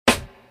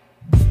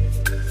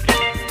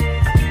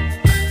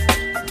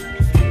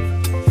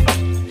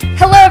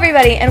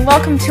everybody, and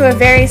welcome to a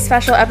very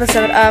special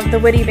episode of the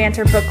Witty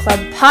Banter Book Club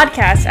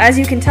podcast. As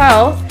you can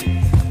tell,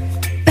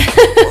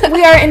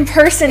 we are in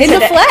person in today.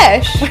 the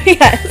flesh.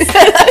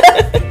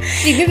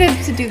 Yes. You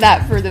needed to do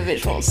that for the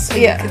visuals so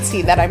you could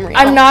see that I'm real.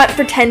 I'm not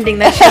pretending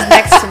that she's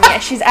next to me.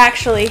 She's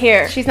actually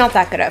here. She's not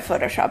that good at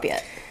Photoshop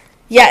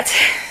yet.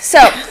 So,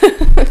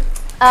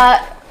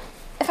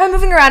 if I'm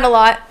moving around a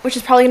lot, which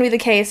is probably going to be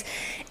the case,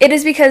 it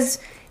is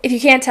because, if you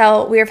can't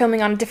tell, we are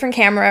filming on a different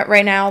camera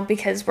right now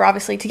because we're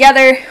obviously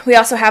together. We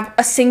also have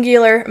a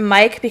singular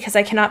mic because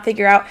I cannot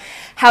figure out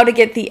how to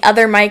get the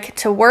other mic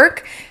to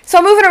work. So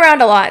I'm moving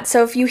around a lot.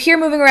 So if you hear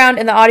moving around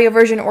in the audio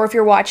version or if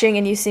you're watching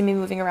and you see me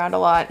moving around a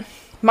lot,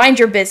 mind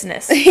your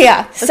business.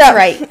 Yeah, that's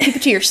right. Keep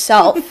it to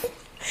yourself.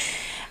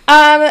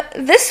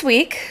 This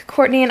week,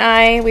 Courtney and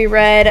I, we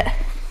read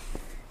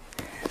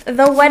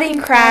The Wedding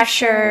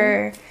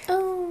Crasher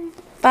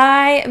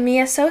by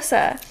Mia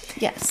Sosa.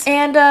 Yes.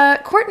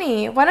 And,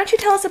 Courtney, why don't you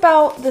tell us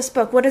about this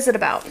book? What is it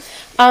about?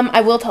 I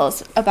will tell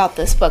us about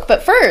this book.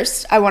 But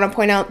first, I want to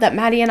point out that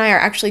Maddie and I are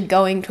actually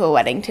going to a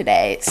wedding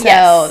today.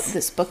 So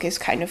This book is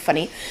kind of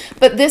funny.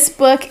 But this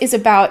book is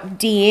about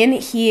Dean.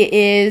 He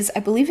is,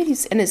 I believe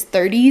he's in his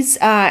 30s,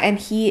 and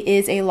he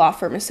is a law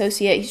firm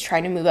associate. He's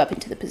trying to move up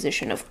into the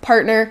position of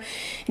partner.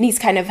 And he's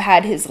kind of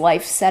had his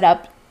life set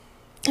up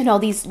in all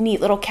these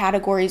neat little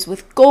categories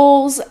with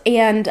goals.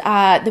 And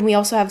then we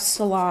also have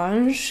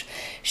Solange.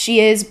 She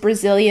is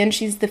Brazilian.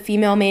 She's the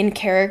female main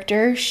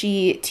character.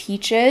 She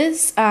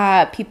teaches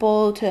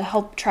people to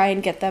help try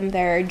and get them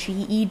their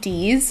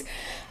GEDs.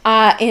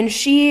 And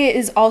she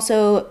is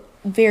also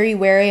very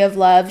wary of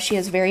love. She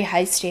has very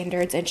high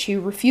standards, and she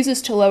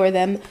refuses to lower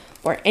them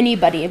for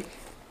anybody.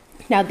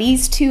 Now,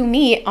 these two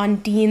meet on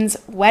Dean's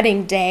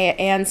wedding day,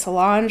 and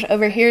Solange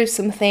overhears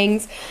some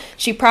things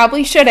she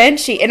probably shouldn't.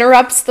 She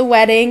interrupts the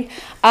wedding,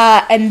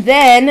 and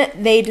then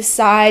they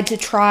decide to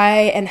try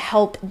and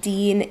help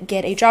Dean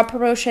get a job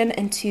promotion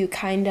and to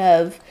kind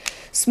of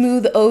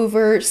smooth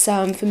over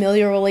some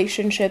familiar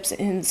relationships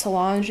in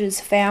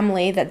Solange's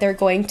family that they're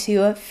going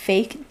to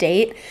fake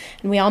date.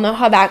 And we all know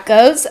how that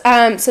goes.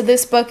 So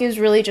this book is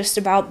really just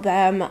about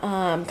them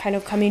kind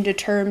of coming to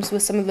terms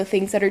with some of the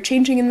things that are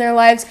changing in their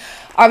lives.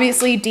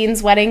 Obviously,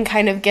 Dean's wedding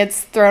kind of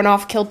gets thrown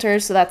off kilter,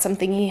 so that's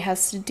something he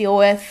has to deal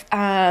with.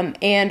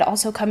 And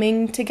also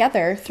coming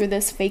together through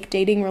this fake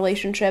dating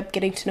relationship,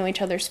 getting to know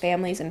each other's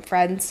families and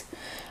friends.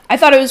 I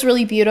thought it was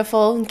really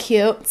beautiful and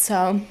cute,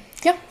 so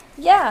yeah.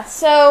 Yeah,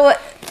 so,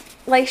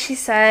 like she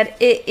said,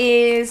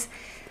 the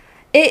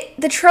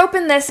trope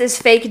in this is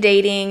fake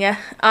dating.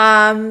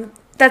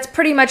 That's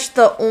pretty much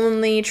the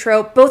only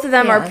trope. Both of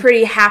them are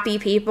pretty happy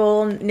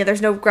people. You know,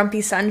 there's no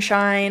grumpy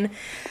sunshine.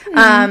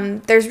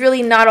 Mm-hmm. There's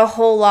really not a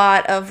whole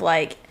lot of,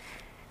 like,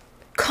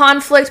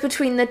 conflict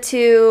between the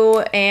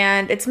two,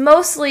 and it's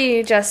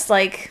mostly just,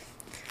 like,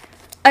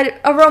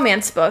 a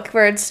romance book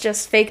where it's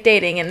just fake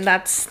dating, and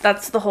that's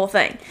the whole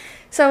thing.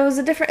 So it was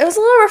a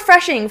little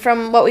refreshing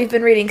from what we've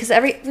been reading, because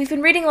we've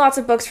been reading lots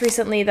of books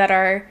recently that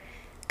are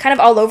kind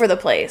of all over the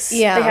place.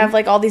 Yeah. They have,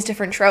 like, all these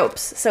different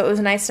tropes, so it was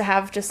nice to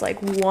have just,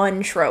 like,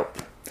 one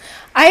trope.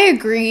 I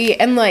agree,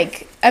 and,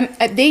 like,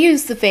 they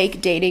use the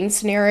fake dating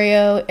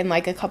scenario in,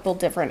 like, a couple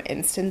different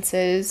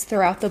instances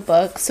throughout the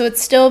book, so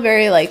it's still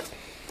very, like,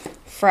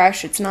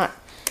 fresh. It's not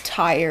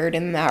tired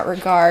in that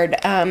regard.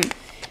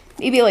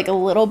 Maybe, like, a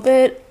little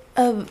bit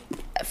of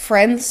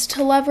friends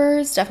to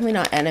lovers, definitely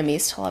not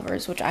enemies to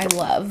lovers, which I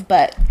love,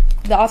 but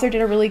the author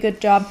did a really good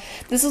job.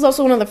 This is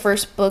also one of the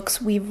first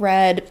books we've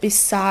read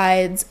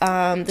besides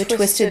the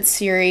Twisted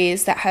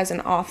series that has an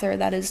author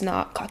that is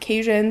not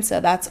Caucasian, so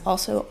that's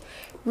also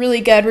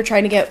really good. We're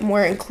trying to get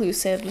more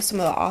inclusive with some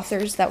of the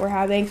authors that we're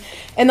having,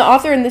 and the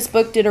author in this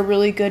book did a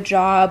really good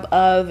job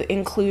of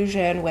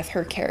inclusion with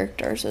her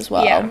characters as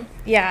well.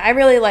 Yeah, I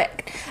really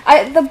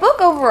the book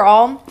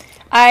overall.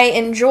 I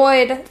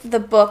enjoyed the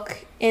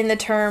book in the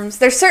terms.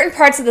 There's certain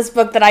parts of this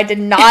book that I did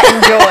not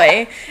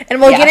enjoy,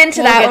 and we'll get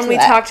into that when we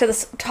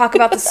talk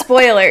about the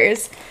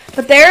spoilers.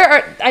 But there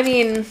are, I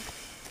mean,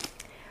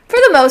 for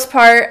the most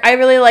part, I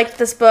really liked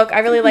this book. I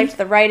really liked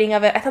the writing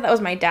of it. I thought that was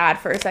my dad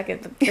for a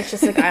second. It's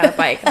just a guy on a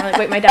bike. I'm like,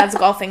 wait, my dad's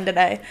golfing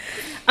today.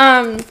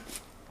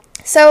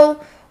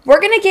 So we're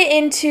going to get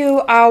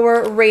into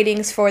our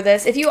ratings for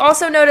this. If you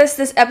also notice,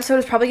 this episode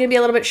is probably going to be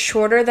a little bit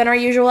shorter than our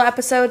usual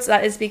episodes.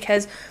 That is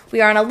because we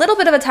are on a little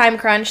bit of a time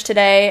crunch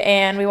today,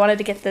 and we wanted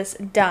to get this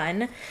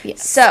done.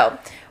 Yes. So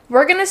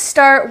we're going to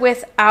start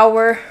with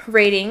our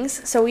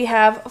ratings. So we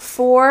have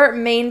 4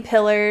 main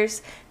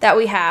pillars that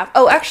we have.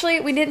 Oh, actually,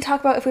 we didn't talk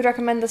about if we'd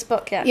recommend this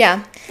book yet.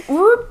 Yeah.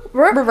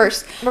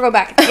 Reverse. We'll go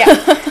back.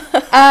 Yeah.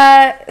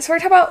 So we're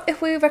talking about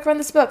if we recommend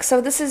this book.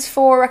 So this is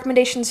for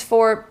recommendations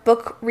for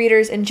book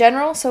readers in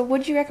general. So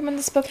would you recommend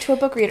this book to a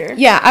book reader?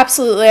 Yeah,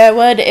 absolutely. I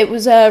would. It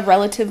was a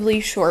relatively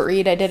short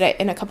read. I did it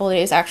in a couple of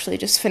days. Actually,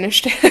 just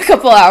finished it a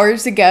couple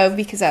hours ago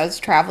because I was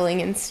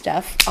traveling and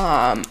stuff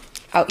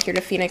out here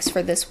to Phoenix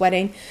for this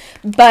wedding.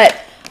 But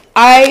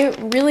I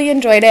really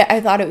enjoyed it.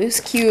 I thought it was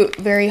cute,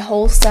 very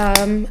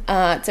wholesome.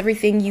 It's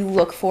everything you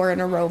look for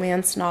in a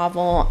romance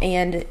novel,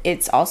 and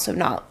it's also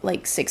not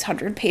like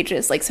 600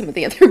 pages like some of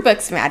the other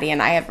books Maddie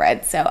and I have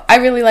read. So I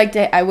really liked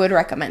it. I would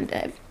recommend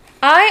it.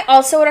 I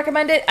also would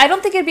recommend it. I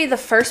don't think it'd be the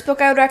first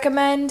book I would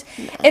recommend.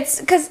 No. It's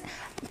because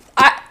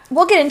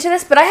we'll get into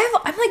this, but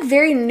I'm like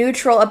very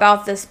neutral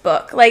about this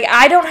book. Like,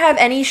 I don't have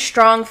any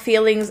strong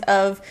feelings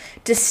of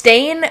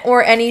disdain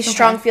or any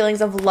strong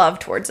feelings of love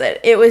towards it.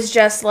 It was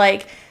just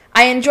like,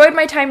 I enjoyed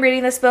my time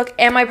reading this book.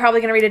 Am I probably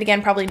going to read it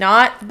again? Probably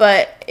not,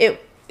 but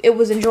it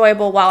was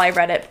enjoyable while I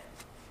read it,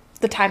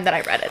 the time that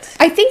I read it.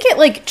 I think it,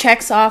 like,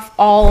 checks off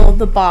all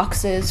the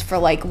boxes for,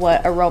 like,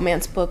 what a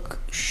romance book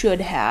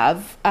should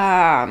have.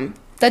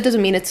 That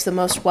doesn't mean it's the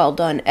most well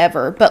done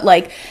ever, but,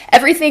 like,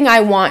 everything I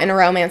want in a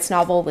romance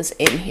novel was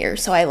in here,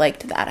 so I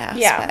liked that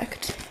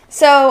aspect. Yeah.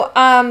 So,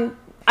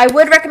 I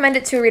would recommend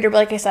it to a reader, but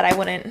like I said, I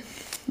wouldn't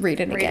read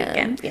it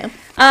again.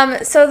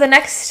 Yeah. So the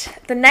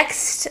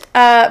next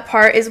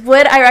part is,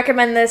 would I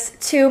recommend this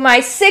to my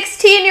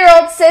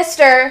 16-year-old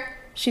sister?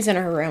 She's in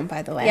her room,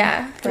 by the way.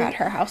 Yeah. We're at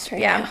her house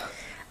right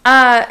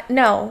now.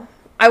 No.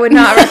 I would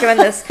not recommend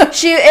this.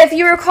 If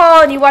you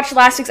recall and you watched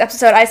last week's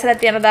episode, I said at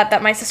the end of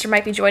that my sister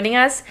might be joining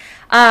us.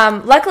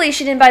 Luckily,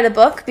 she didn't buy the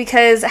book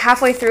because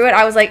halfway through it,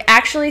 I was like,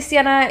 actually,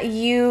 Sienna,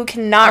 you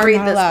cannot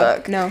read this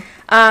book. No.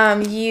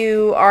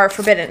 You are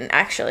forbidden,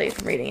 actually,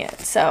 from reading it.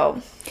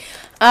 So,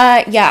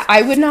 yeah,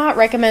 I would not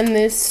recommend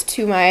this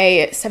to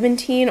my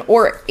 17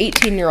 or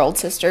 18-year-old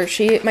sister.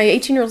 My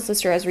 18-year-old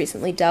sister has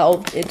recently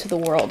delved into the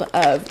world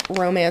of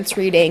romance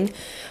reading,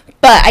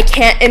 but I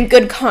can't, in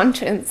good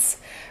conscience,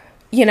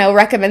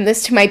 recommend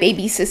this to my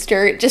baby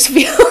sister. It just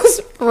feels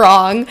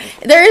wrong.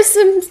 There's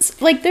some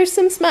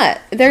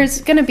smut.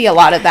 There's going to be a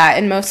lot of that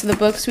in most of the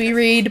books we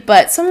read,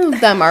 but some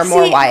of them are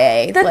more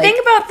YA. The thing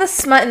about the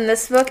smut in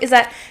this book is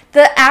that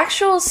the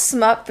actual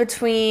smut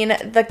between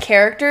the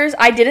characters,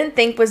 I didn't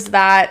think was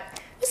that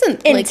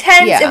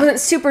intense. It wasn't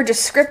super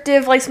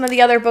descriptive like some of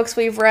the other books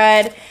we've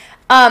read.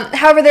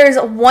 However, there's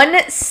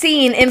one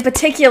scene in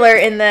particular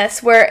in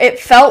this where it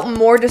felt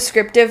more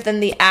descriptive than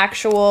the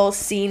actual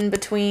scene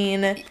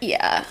between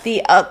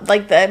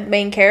the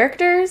main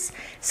characters.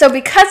 So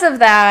because of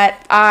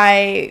that,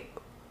 that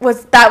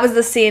was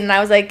the scene, and I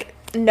was like,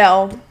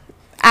 no,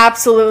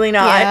 absolutely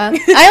not. Yeah.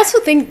 I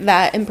also think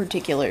that in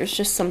particular is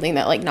just something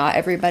that like not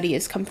everybody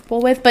is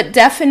comfortable with, but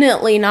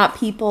definitely not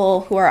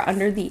people who are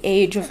under the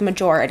age of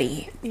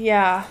majority.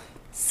 Yeah.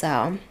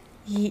 So.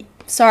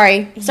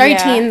 Sorry,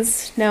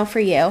 teens. No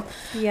for you.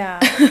 Yeah.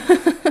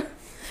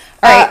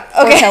 All right.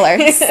 Okay. 4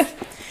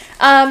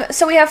 pillars.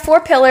 So we have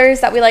 4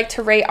 pillars that we like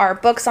to rate our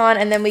books on,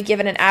 and then we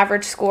give it an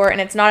average score. And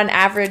it's not an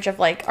average of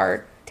like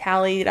our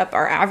tallied up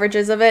our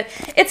averages of it.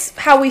 It's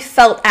how we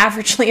felt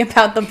averagely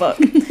about the book.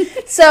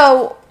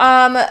 So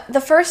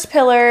the first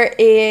pillar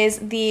is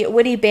the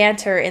witty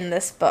banter in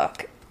this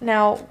book.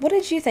 Now, what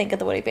did you think of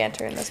the witty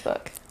banter in this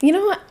book? You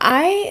know what?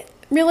 I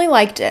really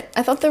liked it.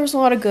 I thought there was a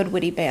lot of good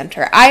witty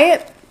banter.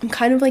 I'm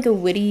kind of like a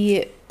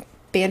witty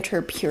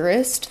banter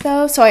purist,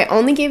 though, so I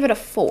only gave it a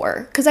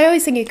 4, because I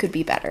always think it could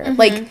be better. Mm-hmm.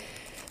 Like,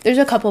 there's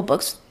a couple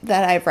books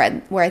that I've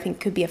read where I think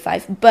could be a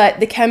 5, but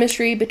the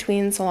chemistry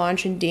between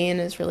Solange and Dean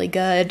is really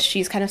good.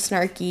 She's kind of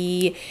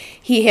snarky.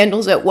 He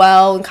handles it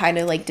well and kind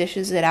of, like,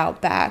 dishes it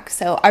out back.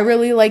 So I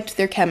really liked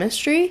their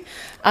chemistry,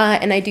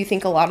 and I do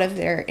think a lot of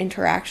their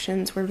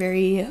interactions were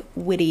very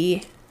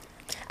witty.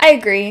 I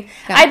agree.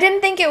 Yeah. I didn't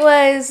think it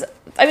was...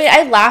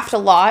 I laughed a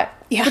lot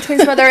between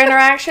some of their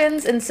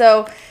interactions, and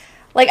so,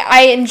 like,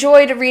 I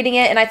enjoyed reading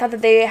it, and I thought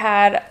that they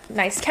had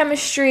nice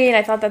chemistry, and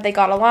I thought that they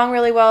got along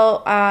really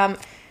well.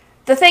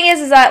 The thing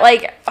is that,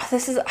 like,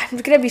 I'm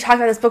going to be talking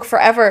about this book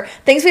forever.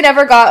 Things We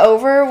Never Got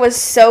Over was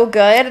so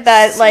good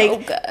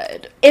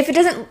that, if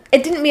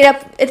it didn't meet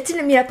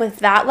up with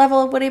that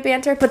level of witty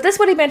banter, but this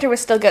witty banter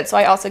was still good, so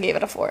I also gave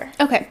it a 4.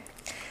 Okay.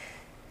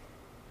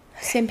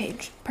 Same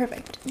page.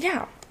 Perfect.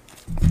 Yeah.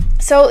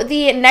 So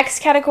the next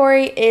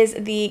category is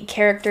the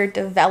character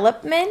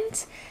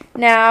development.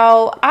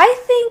 Now, I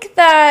think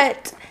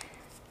that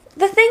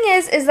the thing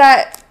is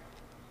that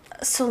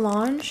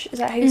Solange, is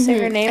that how you say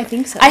her name? I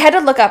think so. I had to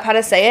look up how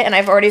to say it, and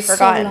I've already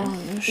forgotten.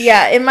 Solange.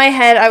 Yeah, in my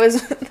head I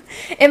was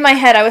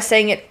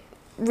saying it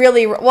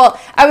really well.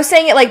 I was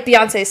saying it like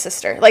Beyonce's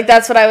sister. Like,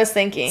 that's what I was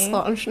thinking.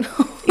 Solange,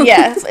 no.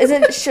 Yes,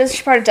 isn't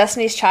she part of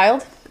Destiny's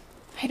Child?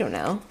 I don't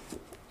know.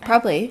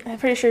 Probably. I'm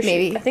pretty sure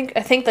maybe. I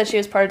think that she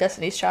was part of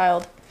Destiny's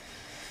Child.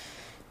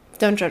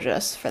 Don't judge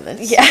us for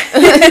this. Yeah.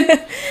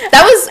 That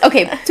was,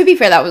 okay, to be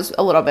fair, that was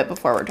a little bit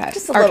before our time.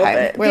 Just a little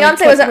bit.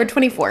 We're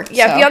 24.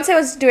 Yeah, so. Beyonce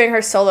was doing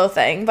her solo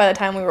thing by the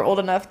time we were old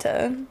enough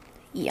to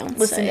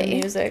listen to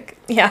music.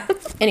 Yeah.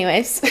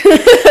 Anyways.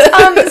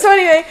 So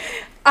anyway,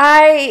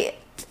 I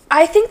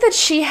think that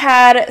she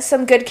had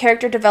some good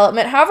character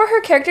development. However,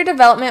 her character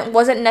development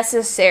wasn't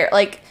necessary.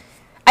 Like,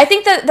 I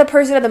think that the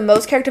person with the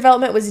most character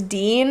development was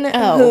Dean,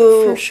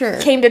 who for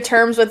sure. came to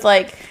terms with,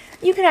 like,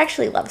 you can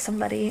actually love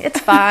somebody.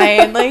 It's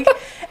fine. Like,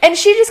 and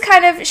she just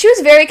she was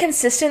very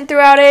consistent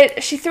throughout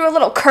it. She threw a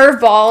little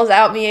curveballs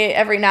at me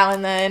every now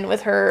and then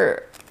with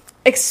her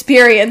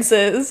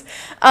experiences.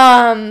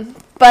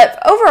 But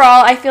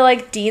overall, I feel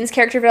like Dean's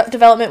character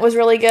development was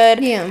really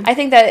good. Yeah. I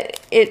think that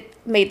it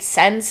made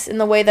sense in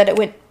the way that it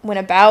went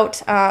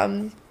about.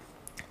 And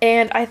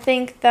I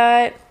think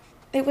that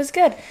it was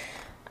good.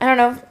 I don't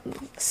know.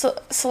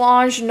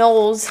 Solange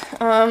Knowles.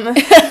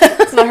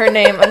 That's not her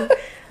name. I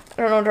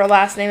don't know what her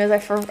last name is.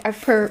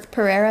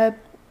 Perea,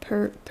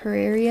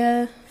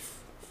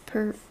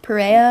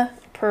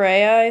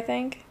 I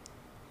think.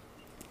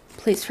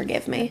 Please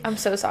forgive me. I'm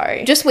so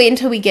sorry. Just wait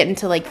until we get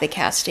into, like, the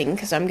casting,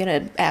 because I'm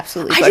going to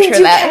absolutely butcher that. I didn't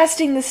do that.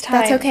 casting this time.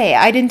 That's okay.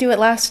 I didn't do it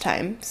last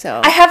time,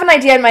 so. I have an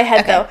idea in my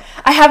head, though.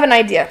 I have an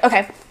idea.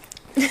 Okay.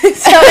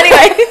 So,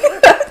 anyway.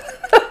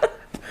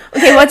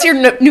 Okay, what's your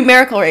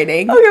numerical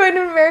rating? Okay, my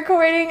numerical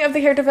rating of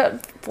the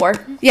character 4.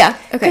 Yeah,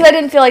 okay. Because I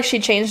didn't feel like she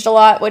changed a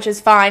lot, which is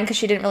fine, because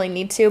she didn't really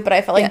need to, but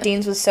I felt like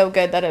Dean's was so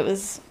good that it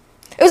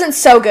wasn't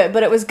so good,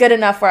 but it was good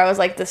enough where I was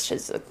like, this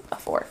is a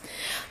 4.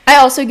 I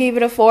also gave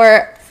it a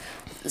 4.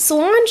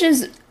 Solange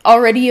is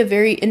already a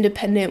very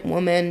independent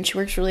woman. She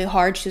works really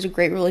hard. She has a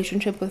great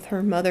relationship with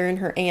her mother and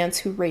her aunts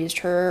who raised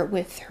her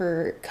with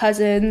her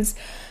cousins.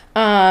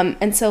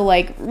 And so,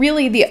 like,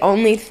 really the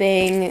only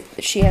thing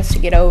that she has to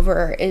get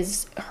over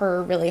is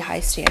her really high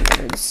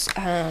standards,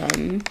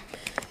 and,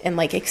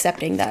 like,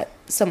 accepting that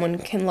someone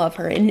can love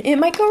her, and it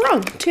might go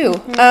wrong, too.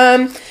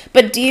 Mm-hmm.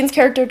 But Dean's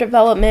character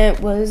development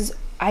was,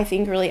 I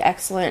think, really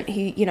excellent.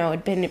 He,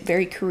 had been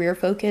very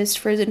career-focused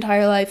for his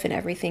entire life, and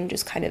everything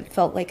just kind of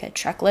felt like a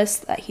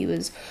checklist that he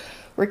was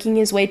working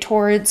his way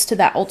towards to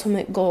that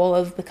ultimate goal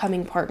of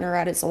becoming partner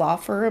at his law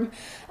firm.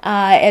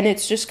 And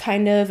it's just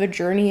kind of a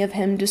journey of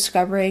him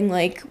discovering,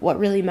 like, what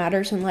really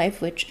matters in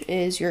life, which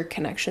is your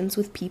connections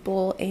with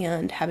people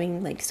and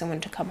having, like, someone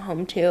to come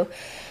home to.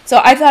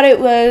 So I thought it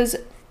was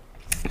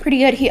pretty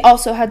good. He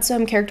also had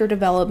some character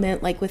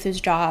development, like, with his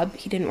job.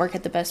 He didn't work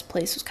at the best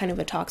place. It was kind of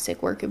a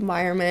toxic work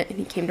environment, and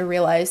he came to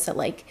realize that,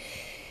 like,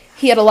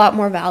 he had a lot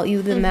more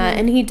value than that,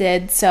 and he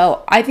did.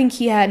 So I think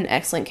he had an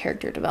excellent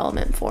character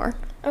development for.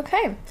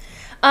 Okay.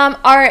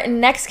 Our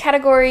next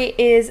category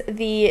is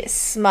the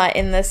smut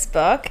in this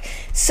book.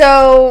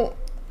 So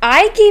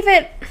I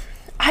didn't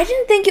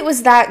think it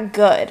was that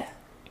good.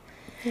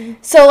 Mm-hmm.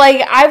 So,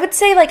 like, I would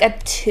say, like, a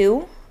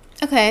 2.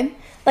 Okay.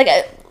 Like,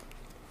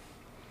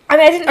 I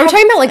didn't. Are we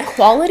talking about, like,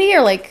 quality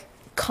or, like,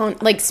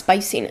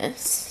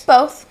 spiciness?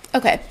 Both.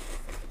 Okay.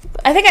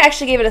 I think I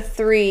actually gave it a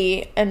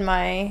 3 in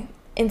my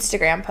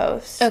Instagram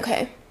post.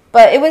 Okay.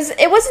 But it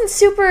wasn't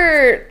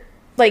super,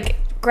 like,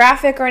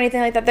 graphic or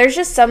anything like that. There's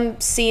just some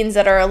scenes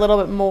that are a little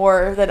bit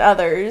more than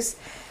others.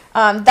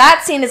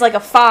 That scene is like a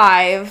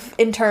 5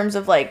 in terms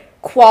of, like,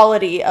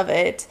 quality of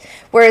it,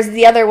 whereas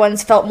the other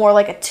ones felt more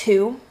like a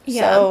 2.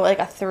 Yeah. So, like,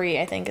 a 3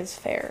 I think is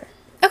fair.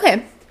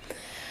 Okay.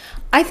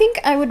 I think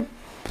I would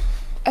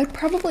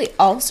probably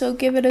also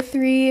give it a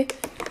 3.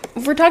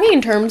 If we're talking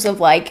in terms of,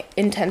 like,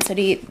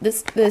 intensity,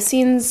 the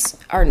scenes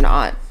are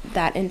not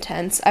that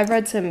intense. I've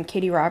read some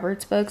Katie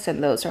Roberts books,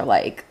 and those are,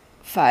 like,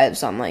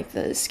 5s on, like,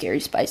 the scary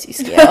spicy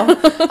scale.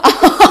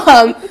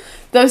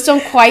 Those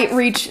don't quite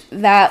reach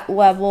that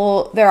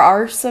level. There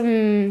are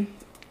some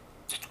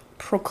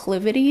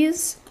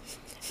proclivities,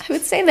 I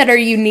would say, that are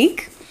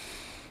unique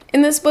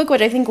in this book,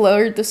 which I think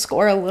lowered the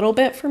score a little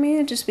bit for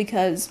me, just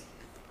because,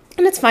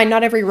 and it's fine,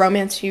 not every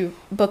romance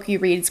book you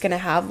read is going to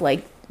have,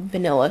 like,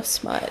 vanilla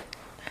smut.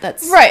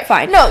 That's right.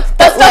 Fine. No,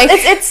 that's not,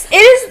 it's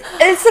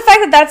the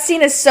fact that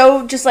scene is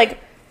so just, like,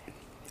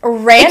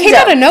 random. It came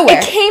out of nowhere.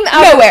 It came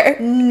out of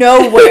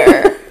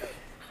nowhere.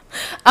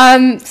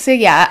 So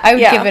yeah, I would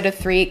give it a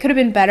 3. It could have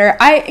been better.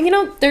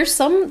 There's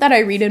some that I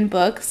read in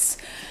books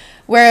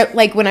where,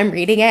 like, when I'm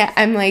reading it,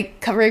 I'm, like,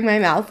 covering my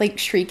mouth, like,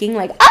 shrieking,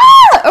 like,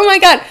 ah! Oh my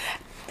god.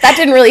 That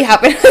didn't really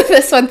happen with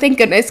this one, thank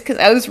goodness, because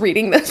I was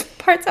reading those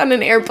parts on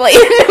an airplane.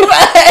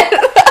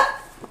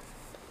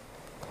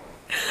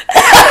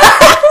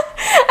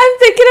 I'm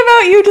thinking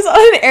about you just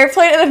on an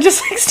airplane and then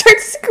just, like, start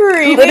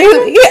screaming.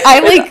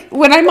 Literally,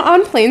 when I'm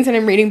on planes and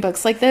I'm reading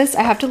books like this,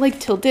 I have to, like,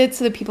 tilt it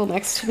so the people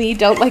next to me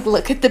don't, like,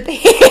 look at the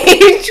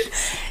page.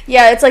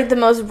 Yeah, it's, like, the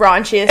most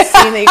raunchiest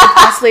scene that you could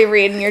possibly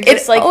read, and you're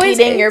just, like,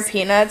 eating your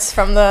peanuts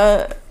from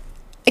the...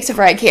 Except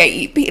for I can't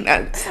eat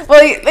peanuts. Well,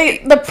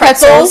 the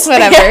pretzels,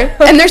 whatever. Yeah.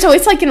 And there's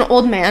always, like, an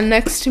old man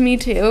next to me,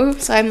 too,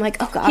 so I'm like,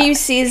 oh, God. He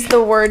sees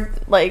the word,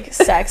 like,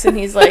 sex, and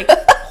he's like,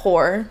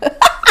 whore.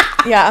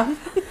 Yeah.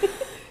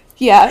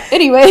 Yeah,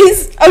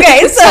 anyways.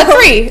 Okay, so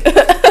 3.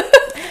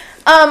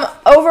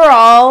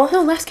 Overall...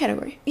 No, last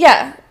category.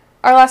 Yeah.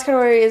 Our last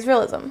category is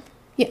realism.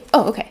 Yeah.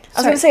 Oh, okay. I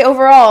was going to say,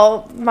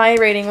 overall, my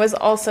rating was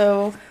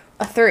also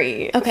a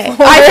 3. Okay.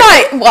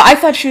 I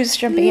thought she was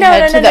jumping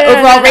ahead to the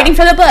overall rating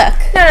for the book.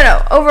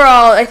 No.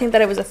 Overall, I think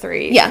that it was a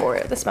 3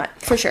 for the smut.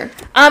 For sure.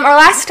 Our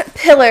last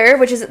pillar,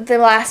 which is the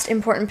last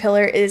important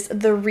pillar, is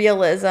the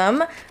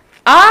realism.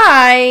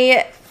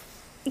 I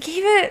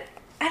gave it...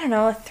 I don't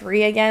know, a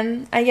 3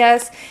 again, I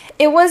guess.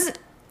 The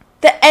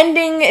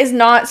ending is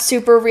not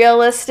super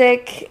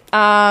realistic,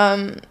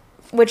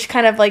 which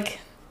kind of, like,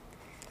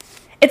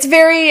 it's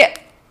very,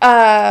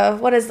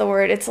 what is the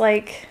word? It's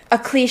like a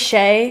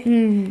cliche,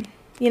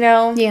 you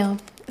know? Yeah.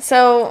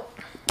 So,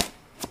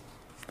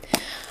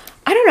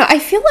 I don't know. I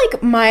feel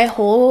like my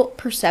whole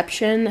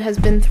perception has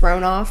been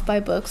thrown off by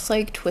books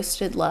like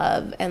Twisted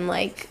Love and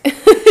like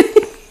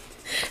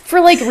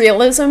for like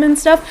realism and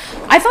stuff.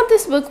 I thought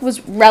this book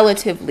was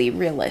relatively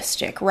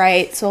realistic,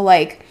 right? So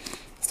like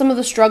some of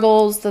the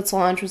struggles that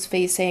Solange was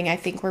facing, I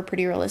think were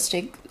pretty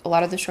realistic. A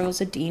lot of the struggles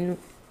that Dean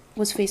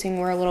was facing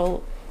were a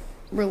little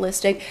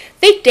realistic.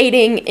 Fake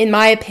dating, in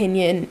my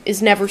opinion,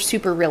 is never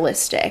super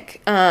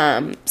realistic.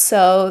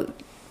 So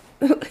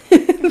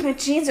my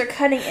jeans are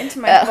cutting into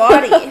my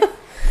body.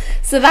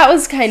 So that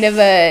was kind of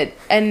a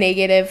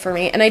negative for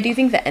me. And I do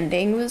think the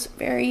ending was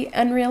very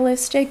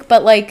unrealistic.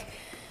 But, like,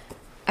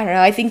 I don't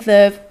know. I think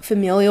the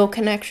familial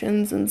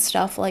connections and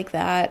stuff like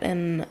that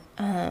and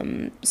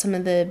some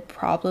of the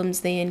problems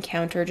they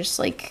encounter just,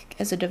 like,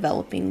 as a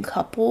developing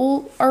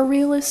couple are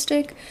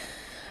realistic.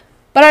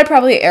 But I'd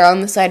probably err on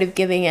the side of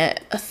giving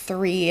it a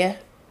 3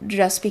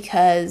 just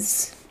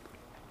because,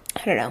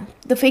 I don't know,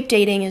 the fake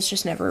dating is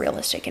just never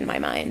realistic in my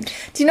mind.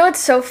 Do you know what's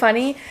so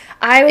funny?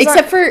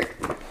 Except for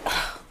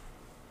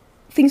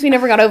Things We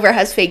Never Got Over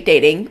has fake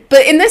dating.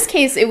 But in this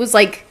case, it was,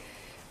 like,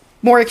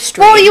 more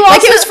extreme. Well, you also,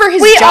 like, it was for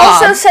his job. We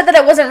also said that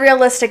it wasn't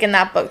realistic in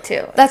that book,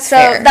 too. That's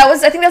fair.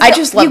 I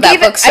just love that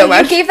book so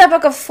much. You gave that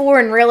book a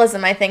 4 in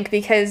realism, I think,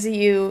 because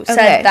you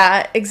said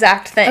that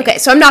exact thing. Okay,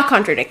 so I'm not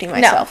contradicting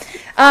myself.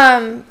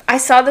 No. I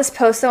saw this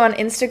post, though, on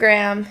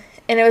Instagram,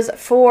 and it was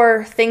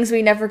for Things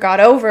We Never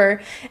Got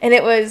Over, and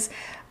it was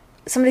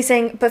somebody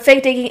saying, but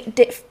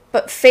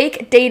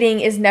fake dating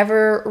is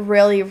never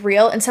really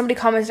real, and somebody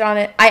commented on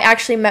it, I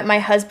actually met my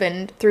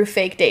husband through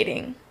fake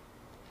dating.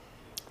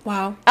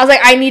 Wow. I was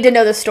like, I need to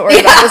know the story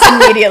about this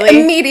immediately.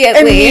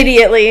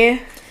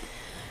 Immediately.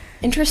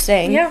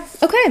 Interesting. Yeah.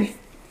 Okay.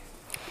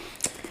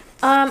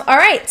 All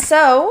right,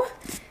 so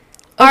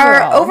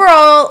our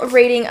overall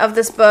rating of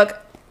this book,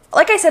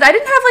 like I said, I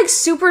didn't have, like,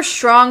 super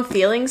strong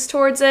feelings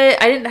towards it.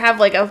 I didn't have,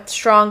 like, a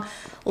strong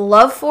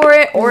love for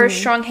it or a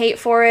strong hate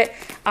for it.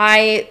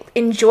 I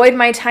enjoyed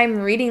my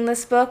time reading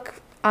this book.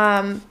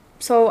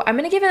 So I'm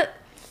going to give it,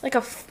 like,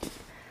 a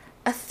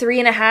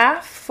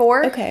 3.5,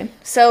 4. Okay.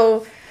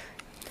 So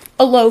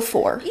a low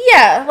 4.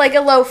 Yeah, like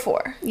a low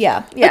 4.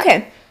 Yeah.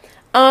 Okay.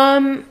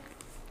 I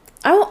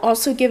will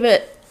also give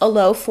it a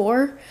low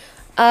 4.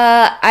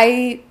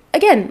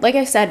 Again, like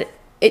I said,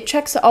 it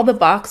checks all the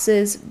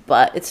boxes,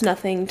 but it's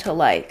nothing to,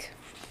 like,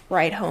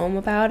 write home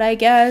about, I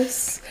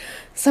guess.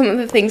 Some of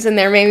the things in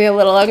there made me a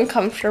little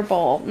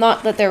uncomfortable.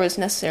 Not that there was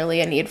necessarily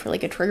a need for,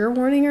 like, a trigger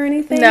warning or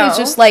anything. No. It's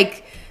just,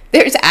 like,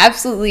 there's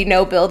absolutely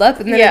no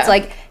build-up, and then it's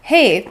like,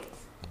 hey,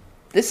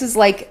 this is,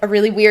 like, a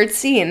really weird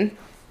scene.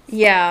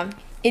 Yeah.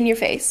 In your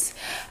face.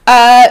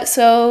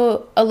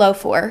 So, a low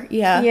 4.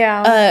 Yeah.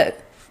 Yeah.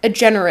 A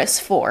generous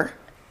 4.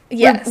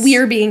 Yes.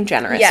 We're being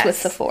generous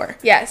with the 4.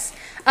 Yes.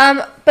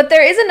 But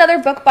there is another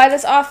book by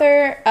this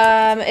author.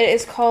 It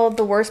is called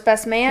The Worst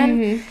Best Man.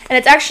 Mm-hmm. And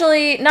it's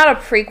actually not a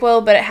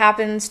prequel, but it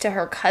happens to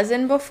her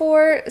cousin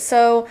before.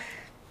 So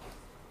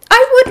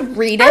I would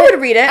read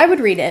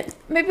it.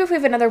 Maybe if we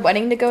have another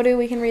wedding to go to,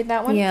 we can read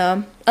that one.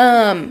 Yeah.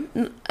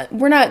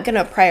 We're not going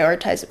to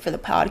prioritize it for the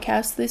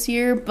podcast this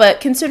year,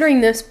 but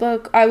considering this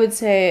book, I would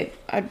say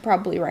I'd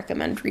probably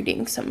recommend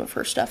reading some of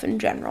her stuff in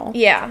general.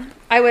 Yeah,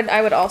 I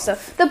would also.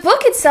 The book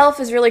itself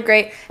is really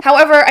great.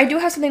 However, I do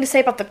have something to say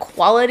about the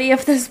quality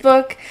of this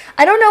book.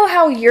 I don't know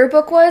how your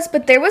book was,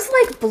 but there was,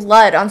 like,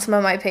 blood on some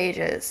of my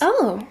pages.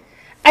 Oh.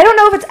 I don't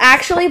know if it's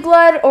actually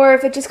blood or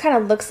if it just kind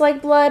of looks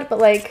like blood, but,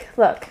 like,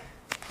 look.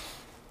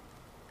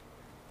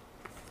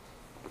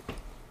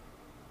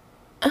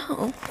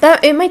 Oh,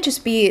 it might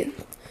just be,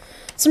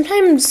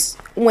 sometimes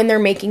when they're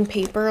making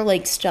paper,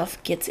 like,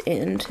 stuff gets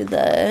into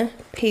the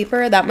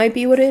paper. That might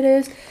be what it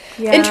is.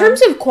 Yeah. In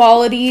terms of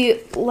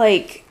quality,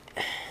 like,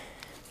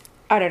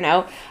 I don't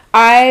know.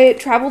 I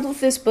traveled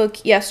with this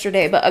book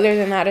yesterday, but other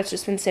than that, it's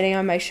just been sitting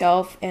on my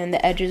shelf, and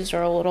the edges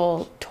are a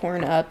little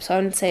torn up. So I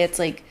wouldn't say it's,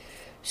 like,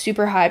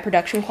 super high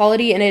production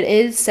quality, and it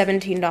is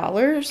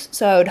 $17,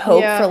 so I would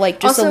hope for,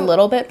 like, just also, a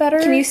little bit better.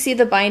 Can you see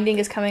the binding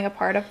is coming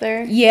apart up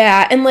there?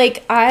 Yeah, and,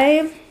 like,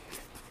 I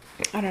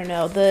don't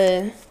know,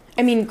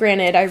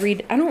 granted, I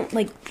don't,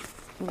 like,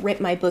 rip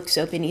my books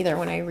open either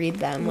when I read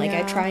them. Like,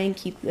 I try and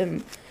keep them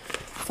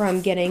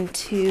from getting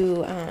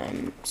too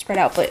spread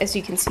out, but as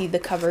you can see, the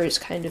cover is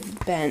kind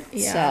of bent,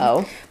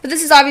 so. But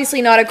this is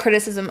obviously not a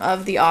criticism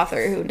of the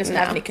author, who doesn't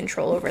have any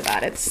control over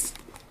that. It's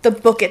the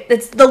book,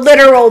 it's the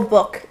literal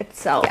book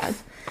itself. Yeah.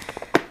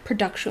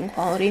 Production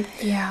quality.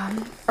 Yeah.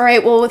 All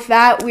right, well, with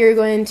that, we're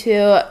going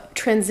to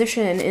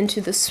transition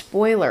into the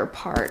spoiler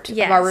part of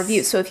our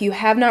review. So if you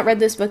have not read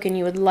this book and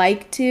you would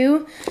like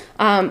to,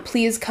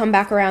 please come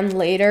back around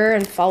later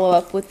and follow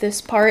up with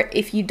this part.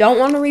 If you don't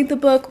want to read the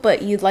book,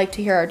 but you'd like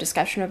to hear our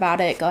discussion about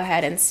it, go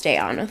ahead and stay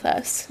on with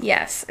us.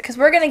 Yes, because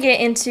we're going to get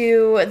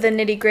into the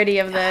nitty-gritty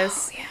of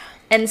this. Oh, yeah.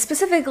 And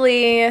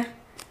specifically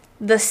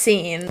the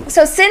scene.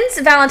 So since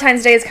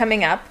Valentine's Day is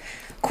coming up,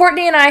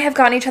 Courtney and I have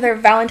gotten each other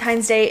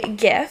Valentine's Day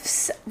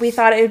gifts. We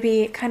thought it would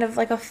be kind of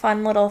like a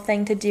fun little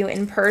thing to do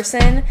in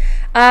person.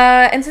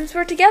 And since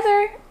we're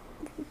together,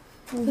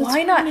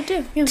 Why not?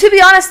 To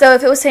be honest, though,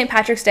 if it was St.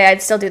 Patrick's Day,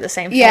 I'd still do the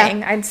same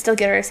thing. I'd still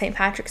get her a St.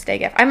 Patrick's Day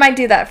gift. I might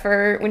do that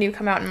for when you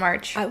come out in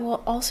March. I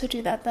will also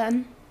do that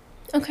then.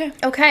 Okay.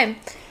 Okay.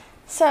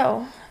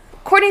 So,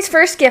 Courtney's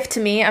first gift to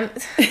me,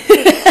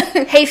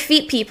 hey,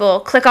 feet people,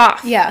 click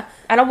off. Yeah.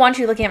 I don't want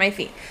you looking at my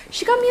feet.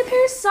 She got me a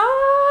pair of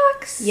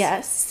socks.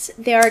 Yes.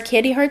 They are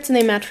candy hearts, and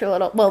they match her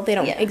little... Well, they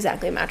don't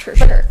exactly match her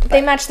shirt. But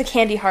they match the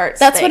candy hearts.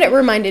 That's what it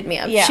reminded me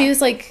of. Yeah. She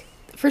was like...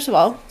 First of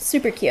all,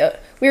 super cute.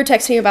 We were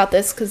texting about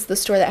this because the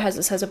store that has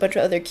this has a bunch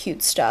of other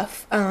cute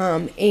stuff.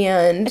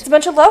 And it's a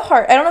bunch of love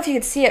hearts. I don't know if you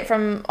could see it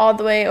from all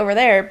the way over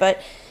there,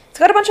 but it's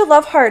got a bunch of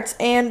love hearts,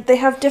 and they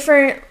have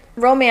different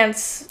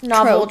romance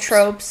novel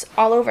tropes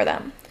all over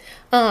them.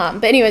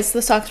 But anyways,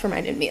 the socks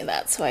reminded me of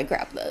that, so I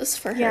grabbed those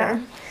for her.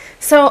 Yeah.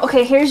 So,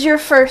 okay, here's your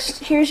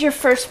first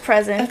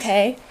present.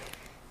 Okay.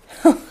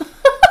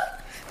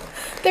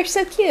 They're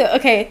so cute.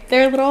 Okay,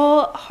 they're a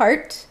little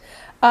heart.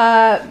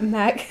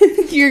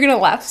 You're gonna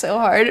laugh so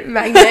hard.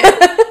 Magnet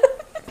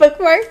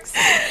bookmarks.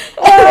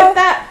 With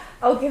that,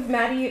 I'll give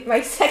Maddie my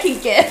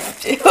second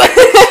gift.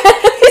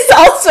 It's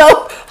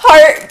also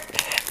heart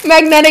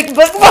magnetic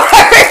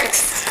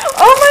bookmarks.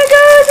 Oh my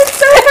gosh, it's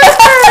so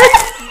perfect.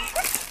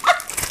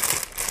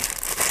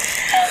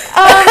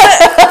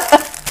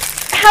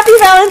 Happy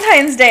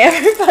Valentine's Day,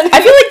 everybody.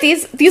 I feel like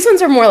these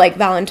ones are more like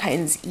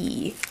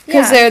Valentine's-y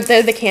because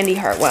they're the candy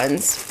heart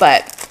ones,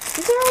 but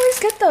these are always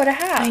good though to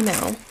have. I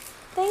know.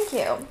 Thank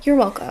you. You're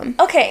welcome.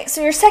 Okay,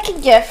 so your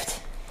second gift,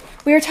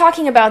 we were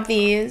talking about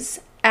these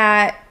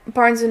at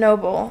Barnes &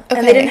 Noble,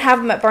 and they didn't have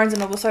them at Barnes &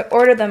 Noble, so I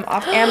ordered them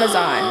off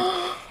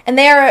Amazon. And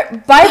they are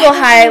Bible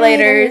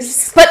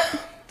highlighters, but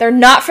they're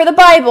not for the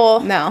Bible.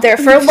 No. They're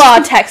for law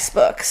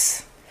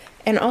textbooks.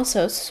 And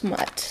also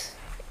smut.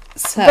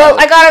 So well,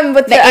 I got them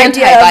with the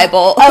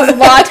anti-Bible of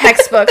law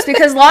textbooks,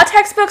 because law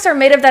textbooks are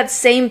made of that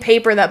same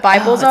paper that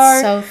Bibles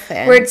are. So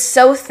thin. Where it's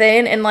so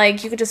thin, and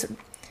like you could just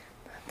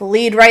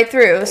bleed right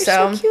through. They're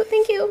so cute.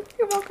 Thank you.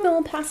 You're welcome.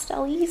 Little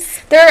pastel-ies.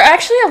 They're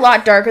actually a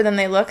lot darker than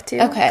they look too.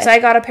 Okay. So I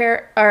got a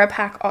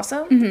pack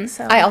also. Mm-hmm.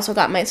 So I also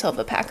got myself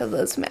a pack of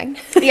those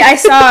magnets. Yeah, I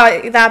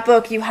saw that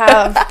book. You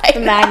have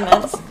the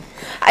magnets.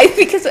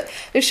 Because I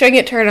was showing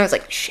it to her and I was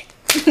like, shit.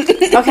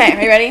 Okay,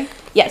 are you ready?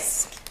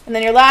 Yes. And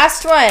then your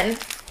last one.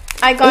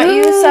 I got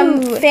you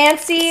some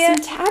fancy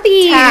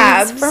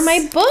tabs for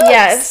my books.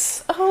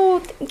 Yes. Oh,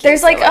 thank you.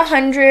 There's like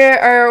 100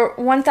 or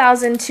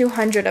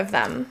 1,200 of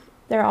them.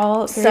 They're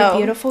all very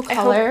beautiful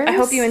colors. I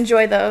hope you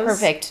enjoy those.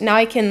 Perfect. Now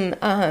I can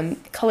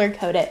color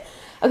code it.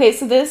 Okay,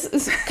 so this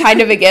is kind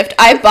of a gift.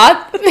 I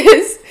bought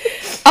this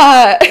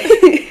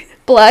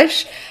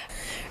blush.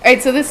 All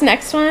right, so this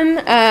next one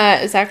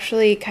is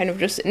actually kind of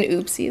just an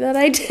oopsie that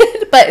I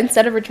did. But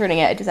instead of returning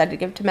it, I decided to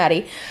give it to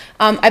Maddie.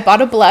 I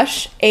bought a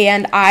blush,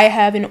 and I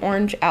have an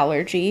orange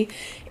allergy.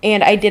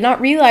 And I did not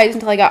realize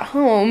until I got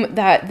home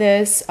that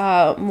this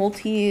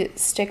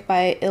multi-stick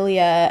by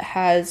Ilia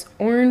has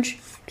orange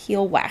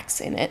peel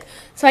wax in it.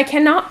 So I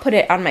cannot put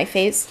it on my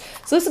face.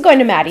 So this is going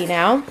to Maddie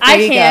now. There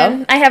you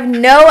go. I have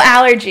no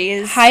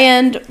allergies.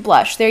 High-end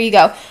blush. There you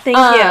go. Thank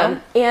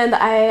you. And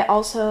I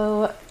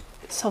also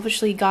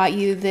selfishly got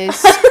you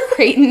this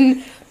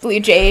Creighton Blue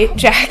Jay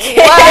jacket.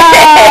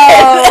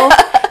 Wow.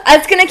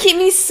 That's going to keep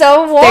me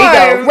so warm.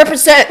 There you go.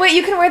 Represent. Wait,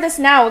 you can wear this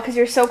now because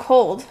you're so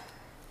cold.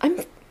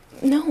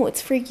 No,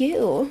 it's for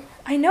you.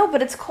 I know,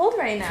 but it's cold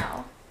right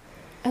now.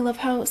 I love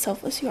how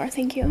selfless you are.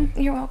 Thank you.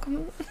 You're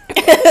welcome.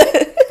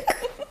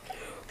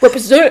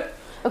 Represent.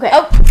 Okay.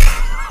 Oh.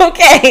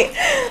 Okay.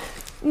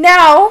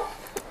 Now,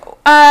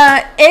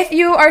 if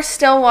you are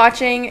still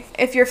watching,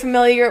 if you're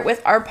familiar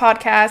with our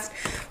podcast,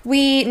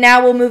 we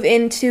now will move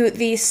into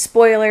the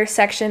spoiler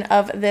section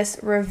of this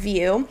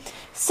review.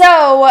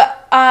 So,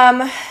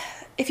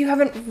 if you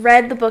haven't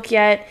read the book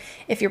yet,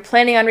 if you're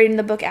planning on reading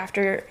the book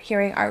after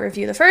hearing our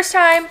review the first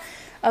time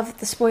of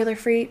the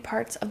spoiler-free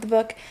parts of the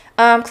book,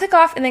 click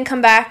off and then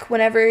come back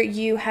whenever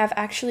you have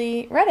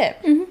actually read it.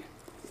 Mm-hmm.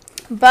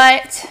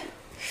 But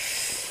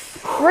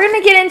we're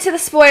going to get into the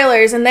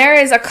spoilers, and there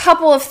is a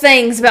couple of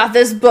things about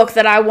this book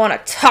that I want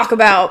to talk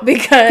about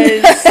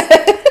because...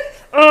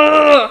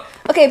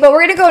 Okay, but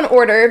we're going to go in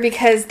order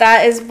because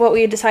that is what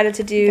we decided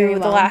to do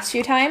the last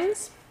few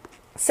times.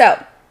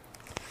 So...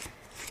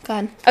 Go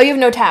ahead. Oh, you have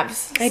no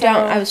tabs. I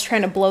don't. I was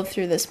trying to blow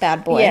through this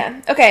bad boy.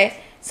 Yeah. Okay.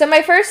 So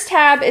my first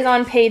tab is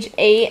on page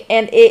 8,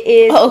 and it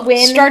is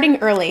when starting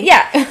early.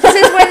 Yeah.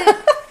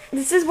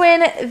 This is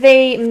when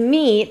they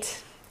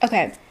meet.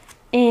 Okay.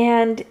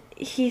 And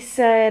he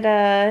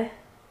said,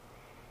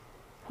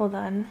 hold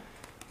on.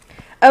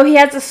 Oh, he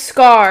has a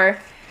scar,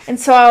 and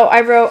so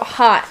I wrote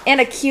hot and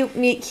a cute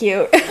meet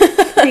cute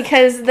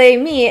because they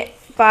meet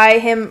by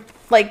him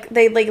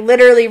they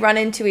literally run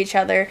into each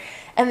other.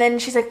 And then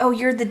she's like, oh,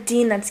 you're the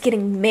dean that's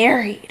getting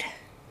married.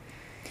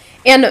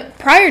 And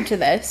prior to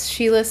this,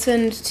 she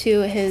listened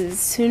to his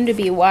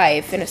soon-to-be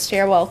wife in a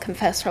stairwell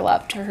confess her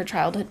love to her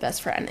childhood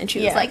best friend. And she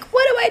was like,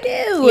 what do I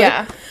do?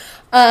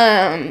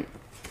 Yeah.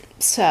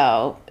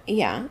 So,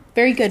 yeah.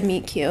 Very good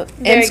meet cute.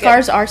 And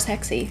scars are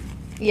sexy.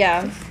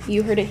 Yeah.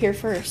 You heard it here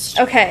first.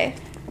 Okay.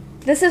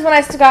 This is when I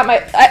still got my...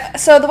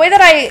 so the way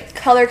that I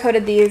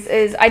color-coded these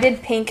is I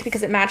did pink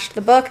because it matched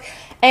the book,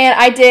 and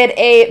I did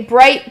a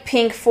bright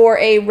pink for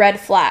a red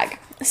flag.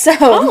 So...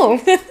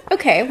 Oh,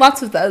 okay.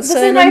 Lots of those.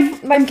 So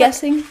I'm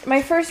guessing.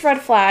 My first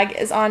red flag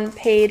is on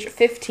page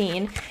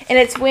 15, and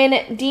it's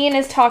when Dean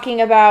is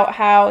talking about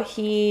how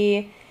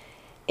he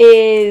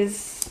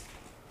is,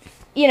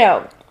 you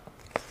know,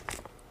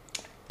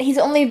 he's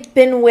only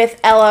been with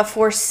Ella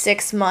for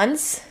 6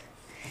 months.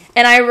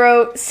 And I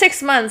wrote,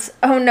 6 months.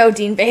 Oh, no,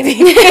 Dean, baby.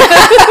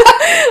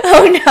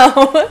 Oh,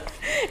 no.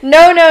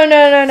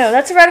 No.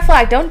 That's a red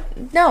flag.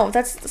 No,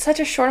 that's such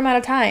a short amount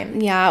of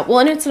time. Yeah. Well,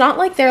 and it's not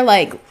like they're,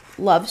 like,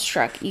 love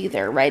struck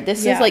either, right?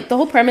 This is, like, the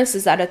whole premise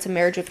is that it's a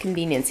marriage of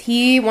convenience.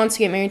 He wants to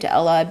get married to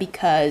Ella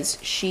because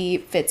she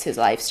fits his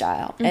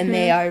lifestyle. Mm-hmm. And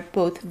they are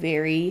both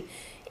very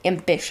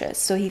ambitious.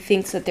 So he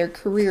thinks that their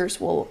careers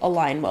will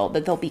align well,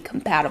 that they'll be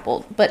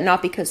compatible, but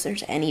not because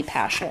there's any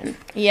passion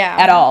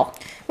at all.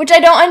 Which I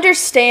don't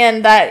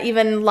understand that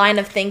even line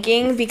of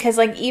thinking, because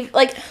even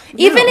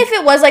if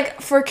it was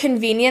like for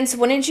convenience,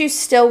 wouldn't you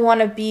still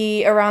want to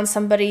be around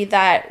somebody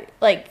that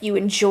like you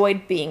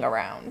enjoyed being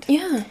around?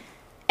 Yeah.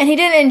 And he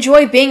didn't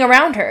enjoy being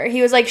around her.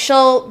 He was like,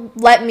 she'll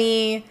let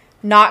me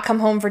not come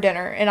home for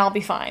dinner and I'll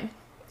be fine.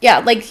 Yeah,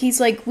 like,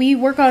 he's like, we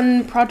work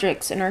on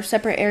projects in our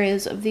separate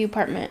areas of the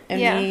apartment, and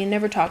we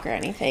never talk or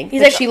anything.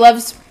 He's like, she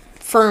loves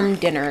firm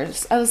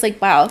dinners. I was like,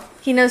 wow.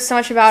 He knows so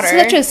much about her.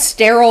 Such a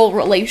sterile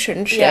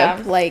relationship.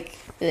 Yeah. Like,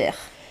 ugh.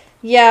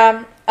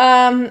 Yeah.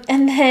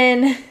 And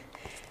then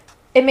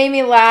it made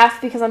me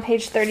laugh because on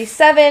page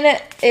 37,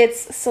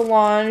 it's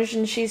Solange,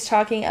 and she's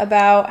talking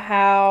about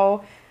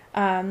how...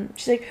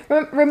 she's like,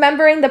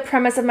 remembering the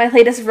premise of my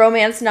latest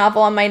romance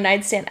novel on my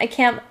nightstand, I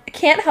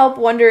can't help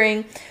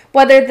wondering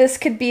whether this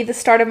could be the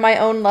start of my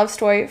own love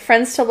story.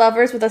 Friends to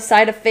lovers with a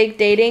side of fake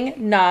dating?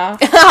 Nah.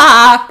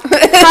 That's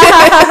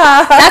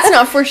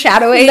not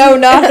foreshadowing. No,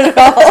 not at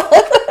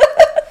all.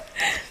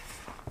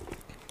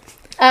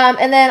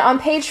 And then on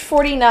page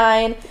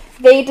 49,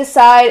 they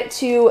decide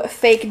to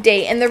fake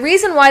date. And the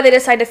reason why they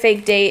decide to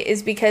fake date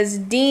is because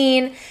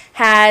Dean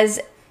has...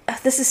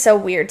 This is so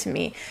weird to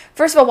me.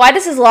 First of all, why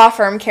does his law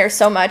firm care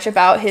so much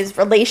about his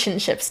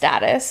relationship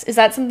status? Is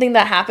that something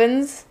that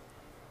happens?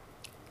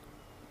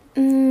 I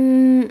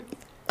don't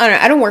know.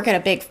 I don't work at a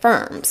big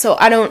firm, so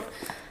I don't...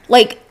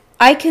 Like,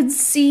 I could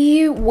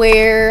see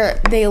where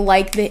they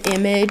like the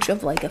image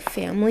of, like, a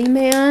family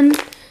man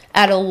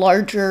at a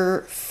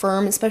larger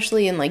firm,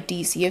 especially in, like,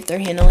 DC, if they're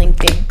handling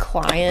big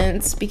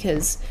clients,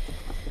 because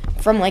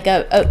from, like,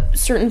 a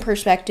certain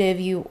perspective,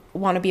 you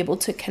want to be able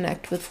to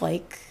connect with,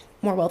 like...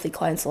 more wealthy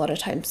clients. A lot of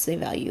times they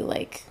value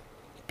like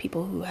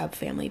people who have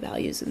family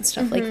values and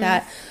stuff like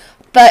that.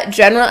 But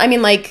generally, I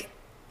mean, like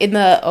in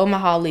the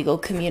Omaha legal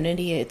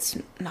community, it's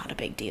not a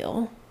big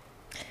deal.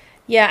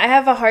 Yeah, I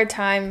have a hard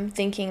time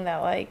thinking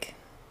that like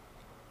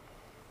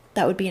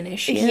that would be an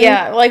issue.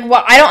 Yeah, like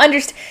what I don't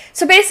understand.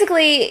 So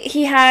basically,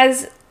 he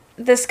has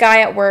this guy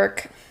at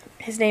work.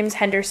 His name's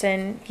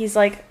Henderson. He's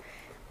like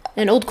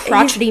an old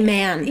crotchety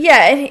man.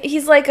 Yeah, and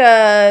he's like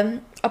a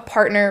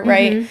partner,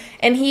 right?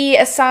 And he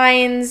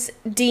assigns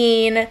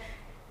Dean...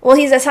 Well,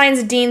 he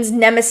assigns Dean's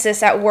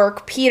nemesis at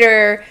work,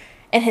 Peter,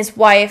 and his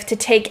wife to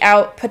take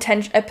out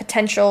a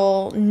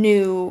potential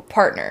new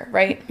partner,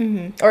 right?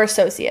 Or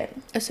associate.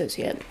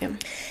 Associate, yeah.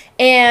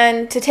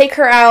 And to take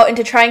her out and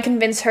to try and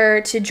convince her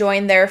to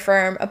join their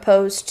firm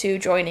opposed to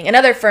joining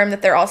another firm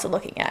that they're also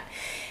looking at.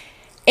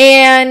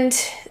 And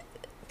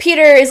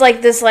Peter is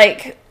like this,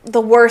 like... the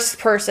worst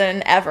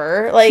person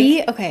ever. Like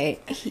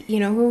you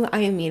know who I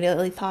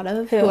immediately thought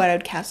of? Who I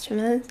would cast him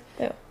as?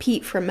 Who?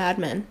 Pete from Mad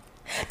Men.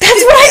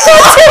 That's what I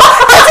thought too.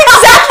 That's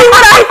exactly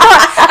what I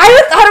thought. I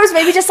thought it was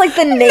maybe just like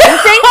the name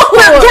thing.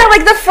 But yeah,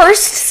 like the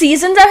first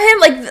seasons of him,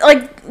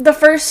 like the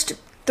first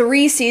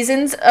 3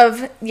 seasons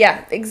of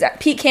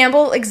Pete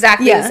Campbell,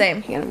 exactly the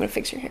same. Hang on, I'm gonna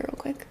fix your hair real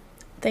quick.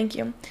 Thank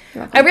you.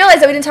 I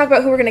realized that we didn't talk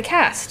about who we're gonna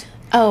cast.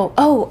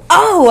 Oh.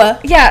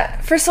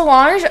 Yeah, for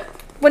Solange.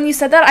 When you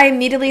said that, I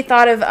immediately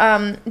thought of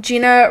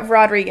Gina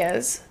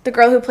Rodriguez, the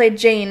girl who played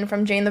Jane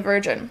from Jane the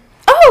Virgin.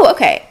 Oh,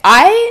 okay.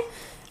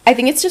 I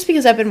think it's just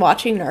because I've been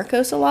watching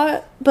Narcos a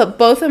lot, but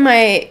both of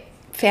my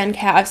fan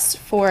casts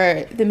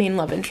for the main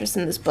love interest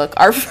in this book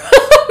are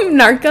from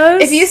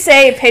Narcos. If you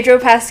say Pedro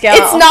Pascal...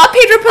 It's not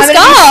Pedro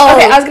Pascal!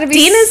 Okay, I was gonna be...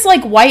 Dean is,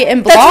 like, white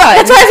and blonde.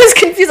 That's why I was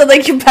confused. I'm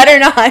like, you better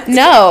not.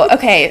 No.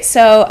 Okay,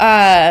 so,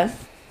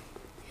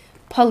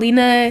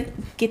 Paulina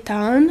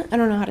Guitan, I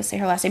don't know how to say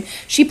her last name.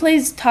 She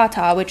plays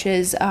Tata, which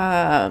is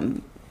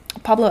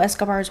Pablo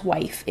Escobar's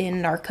wife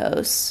in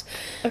Narcos.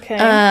 Okay.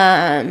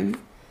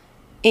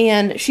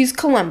 And she's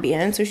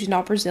Colombian, so she's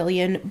not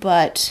Brazilian,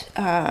 but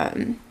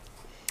I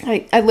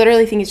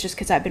literally think it's just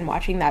because I've been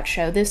watching that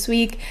show this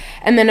week.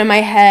 And then in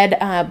my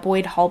head,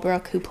 Boyd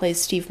Holbrook, who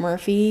plays Steve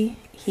Murphy,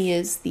 he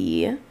is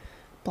the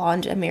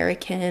blonde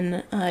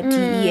American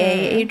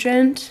DEA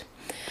agent.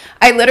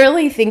 I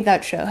literally think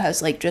that show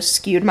has, like, just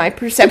skewed my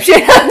perception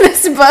of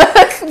this book,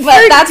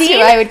 but that's Dean,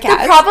 who I would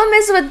cast. The problem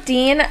is with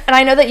Dean, and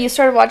I know that you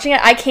started watching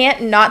it, I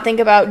can't not think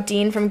about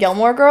Dean from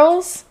Gilmore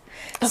Girls.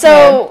 Okay.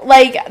 So,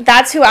 like,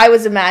 that's who I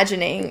was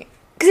imagining.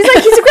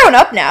 Because he's a grown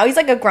up now. He's,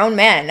 like, a grown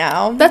man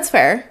now. That's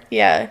fair.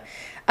 Yeah.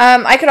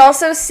 I could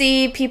also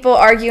see people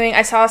arguing.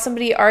 I saw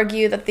somebody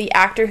argue that the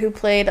actor who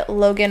played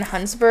Logan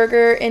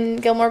Huntzberger in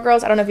Gilmore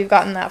Girls, I don't know if you've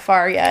gotten that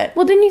far yet.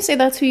 Well, didn't you say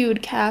that's who you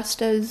would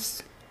cast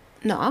as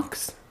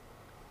Knox?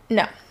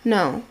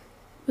 No.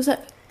 Was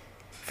that...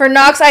 For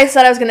Knox, I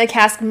said I was going to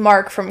cast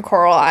Mark from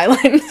Coral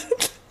Island.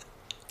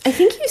 I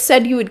think you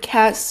said you would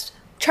cast...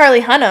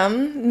 Charlie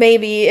Hunnam,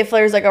 maybe, if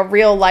there's, like, a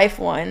real life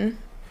one.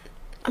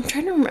 I'm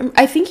trying to remember.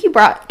 I think you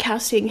brought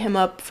casting him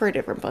up for a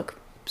different book.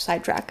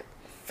 Sidetrack.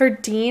 For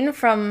Dean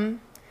from...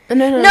 No,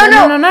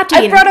 not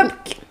Dean.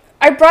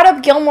 I brought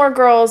up Gilmore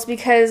Girls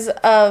because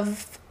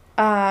of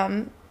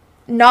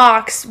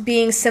Knox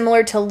being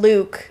similar to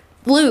Luke.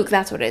 Luke,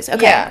 that's what it is.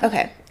 Okay. Yeah.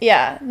 Okay.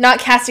 Yeah, not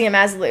casting him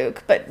as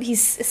Luke, but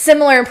he's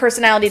similar in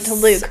personality to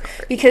Luke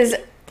because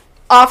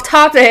off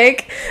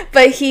topic,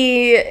 but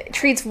he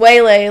treats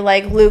Waylay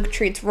like Luke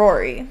treats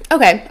Rory.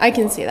 Okay, I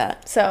can see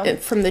that. So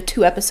from the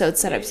 2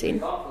 episodes that I've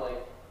seen.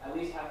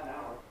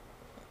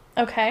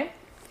 Okay.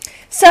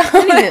 So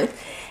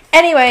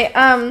anyway,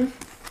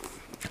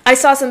 I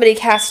saw somebody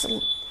cast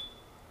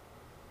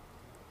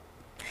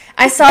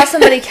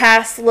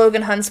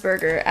Logan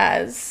Huntzberger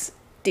as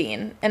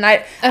Dean, and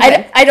I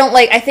don't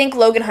like. I think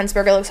Logan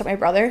Huntzberger looks like my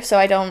brother, so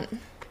I don't.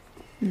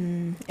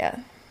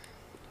 Yeah.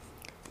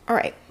 All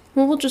right.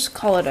 Well, we'll just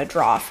call it a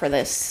draw for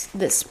this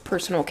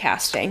personal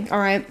casting. All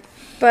right.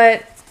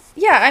 But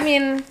yeah, I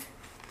mean,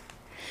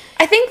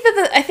 I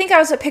think I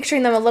was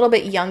picturing them a little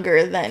bit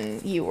younger than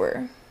you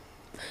were.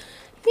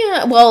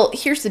 Yeah. Well,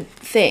 here's the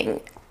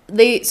thing.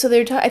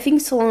 I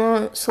think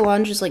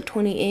Solange is like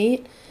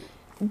 28.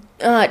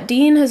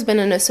 Dean has been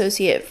an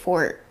associate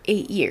for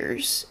 8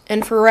 years.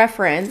 And for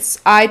reference,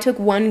 I took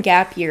 1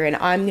 gap year and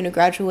I'm going to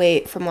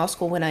graduate from law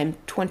school when I'm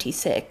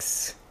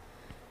 26.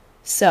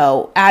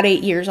 So add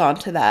 8 years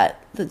onto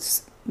that.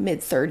 That's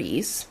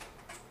mid-30s.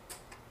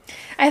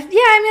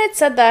 It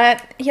said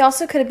that. He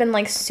also could have been,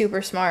 like,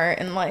 super smart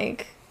and,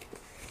 like...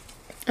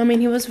 I mean,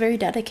 he was very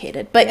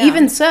dedicated. But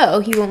even so,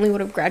 he only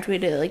would have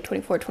graduated at, like,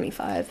 24,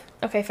 25.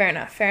 Okay, fair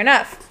enough.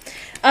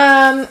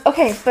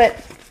 Okay, but...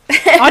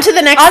 On to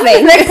the next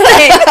thing.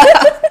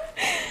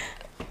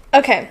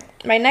 Okay,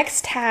 my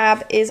next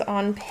tab is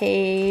on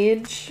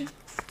page...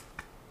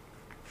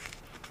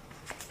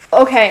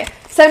 Okay,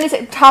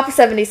 76, top of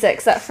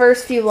 76, that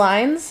first few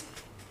lines.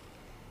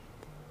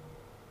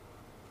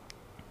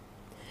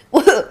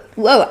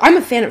 Whoa, I'm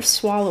a fan of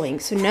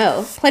swallowing, so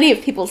no. Plenty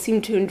of people seem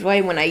to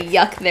enjoy when I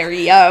yuck their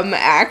yum,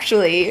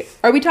 actually.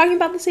 Are we talking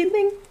about the same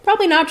thing?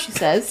 Probably not, she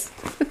says.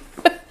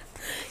 When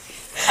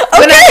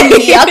I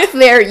yuck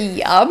their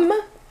yum?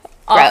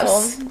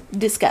 Gross. Awful.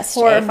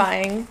 Disgusting.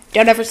 Horrifying.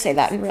 Don't ever say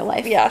that in real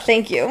life. Yeah,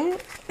 thank you.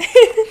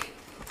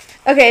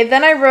 Okay,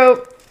 then I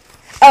wrote...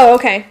 Oh,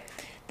 okay.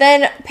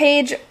 Then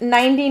page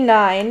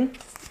 99,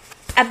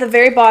 at the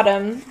very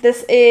bottom,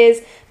 this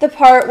is the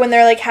part when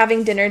they're, like,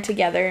 having dinner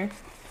together.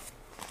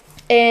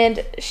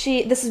 And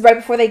this is right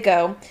before they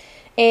go.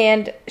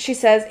 And she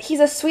says, he's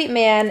a sweet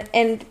man,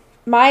 and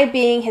my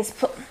being his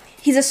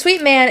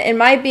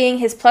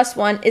plus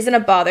one isn't a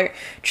bother.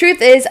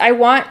 Truth is, I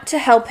want to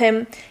help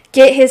him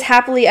get his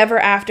happily ever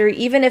after,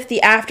 even if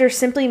the after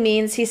simply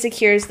means he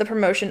secures the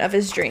promotion of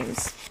his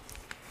dreams.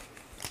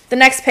 The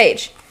next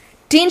page.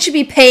 Dean should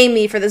be paying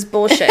me for this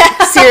bullshit.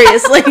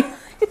 Seriously.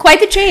 Quite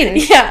the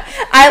change. Yeah.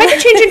 Quite the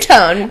change in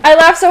tone. I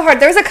laughed so hard.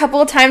 There was a couple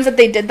of times that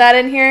they did that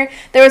in here.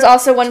 There was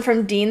also one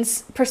from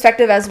Dean's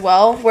perspective as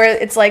well, where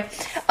it's like,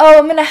 oh,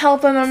 I'm going to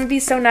help him. I'm going to be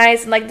so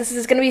nice. And, like, this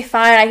is going to be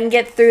fine. I can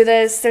get through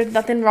this. There's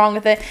nothing wrong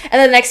with it. And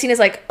then the next scene is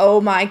like,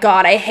 oh, my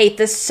God, I hate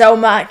this so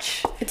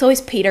much. It's always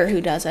Peter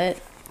who does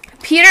it.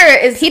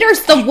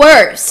 Peter's the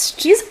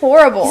worst. He's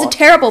horrible. He's a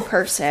terrible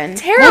person.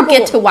 Terrible. We'll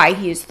get to why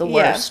he's the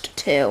worst,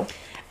 too.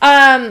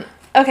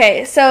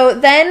 Okay, so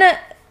then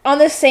on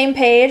the same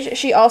page,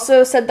 she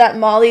also said that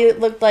Molly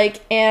looked like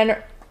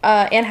Anne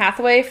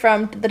Hathaway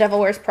from The Devil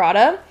Wears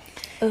Prada.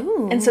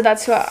 Ooh. And so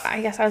that's who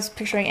I guess I was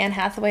picturing Anne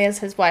Hathaway as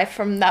his wife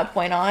from that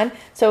point on.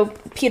 So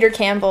Peter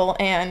Campbell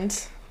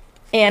and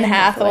Anne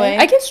Hathaway.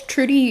 I guess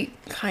Trudy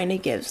kind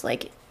of gives,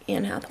 like,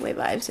 Anne Hathaway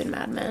vibes in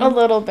Mad Men. A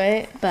little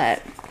bit.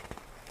 But...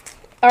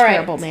 All right.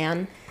 Terrible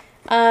man.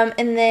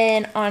 And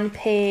then on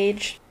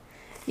page...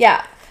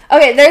 Yeah.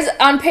 Okay, there's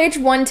on page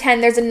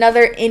 110, there's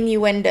another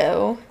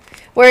innuendo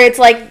where it's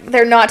like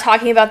they're not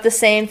talking about the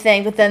same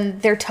thing, but then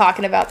they're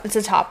talking about it's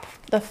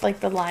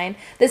the line.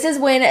 This is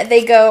when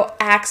they go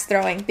axe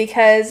throwing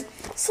because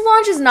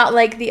Solange is not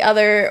like the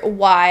other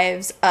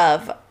wives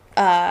of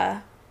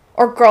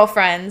or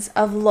girlfriends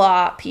of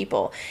law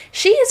people.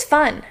 She is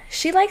fun.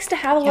 She likes to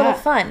have a little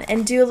fun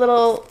and do a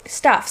little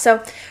stuff.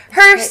 So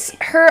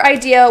her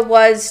idea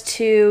was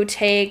to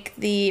take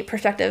the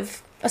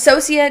prospective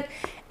associate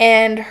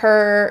and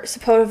her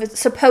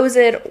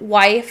supposed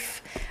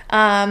wife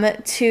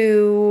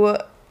to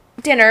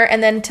dinner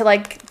and then to,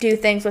 like, do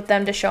things with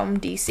them to show them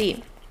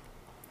DC.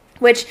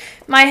 Which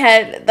my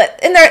head,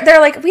 and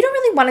they're like, we don't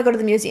really want to go to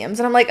the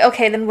museums. And I'm like,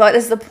 okay, then what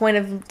is the point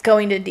of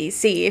going to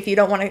DC if you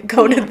don't want to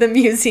go to the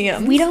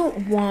museum? We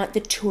don't want the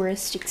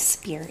tourist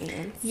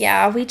experience.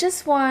 Yeah, we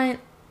just want,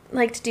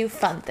 like, to do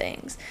fun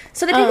things.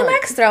 So they take an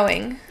axe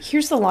throwing.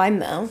 Here's the line,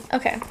 though.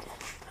 Okay.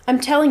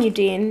 I'm telling you,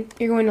 Dean,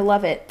 you're going to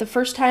love it. The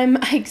first time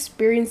I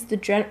experienced the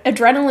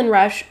adrenaline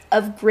rush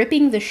of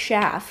gripping the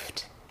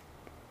shaft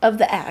of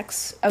the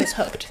axe, I was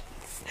hooked.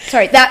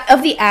 Sorry, that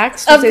of the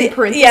axe was in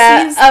parentheses.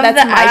 Yeah,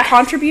 that's my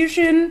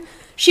contribution.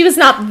 She was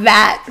not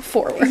that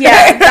forward.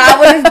 Yeah, that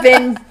would have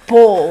been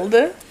bold.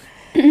 So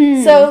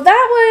that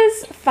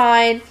was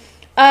fine.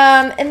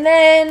 And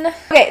then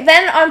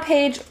on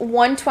page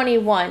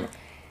 121,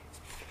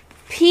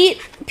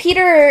 Pete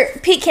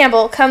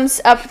Campbell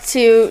comes up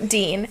to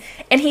Dean,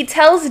 and he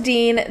tells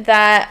Dean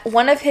that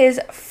one of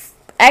his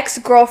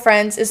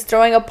ex-girlfriends is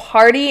throwing a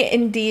party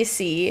in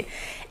DC,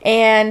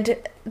 and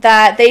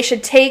that they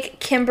should take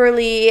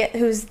Kimberly,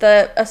 who's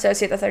the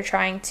associate that they're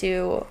trying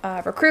to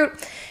recruit,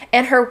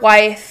 and her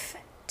wife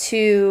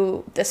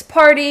to this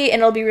party, and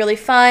it'll be really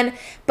fun,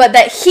 but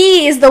that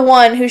he is the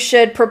one who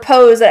should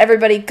propose that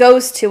everybody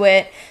goes to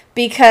it,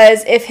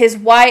 because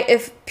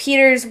if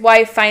Peter's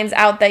wife finds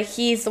out that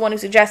he's the one who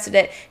suggested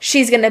it,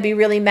 she's going to be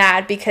really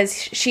mad because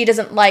she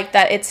doesn't like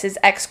that it's his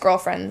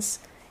ex-girlfriend's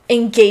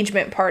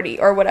engagement party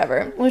or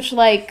whatever. Which,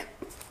 like...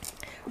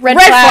 Red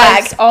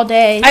flag all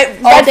day. I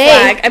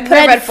put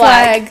a red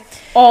flag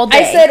all day.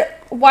 I said,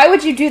 why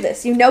would you do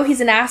this? You know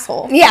he's an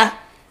asshole. Yeah.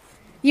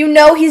 You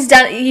know he's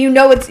done. You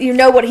know what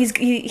he's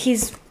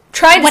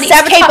trying to sabotage.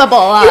 He's capable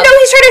of. You know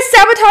he's trying to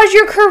sabotage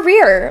your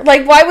career.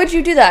 Like, why would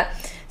you do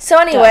that? So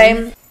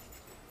anyway,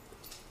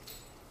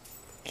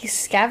 he's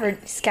scavenging.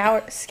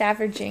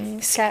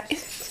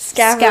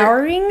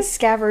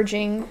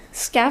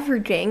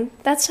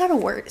 That's not a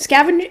word.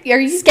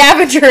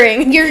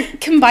 Scavengering. You're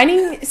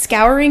combining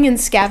scouring and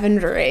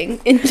scavengering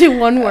into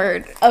one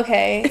word.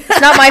 Okay. It's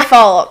not my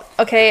fault.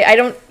 Okay.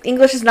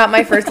 English is not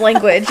my first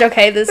language.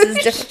 Okay. This is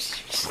just.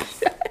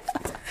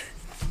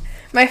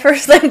 My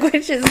first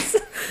language is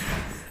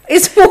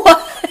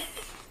what?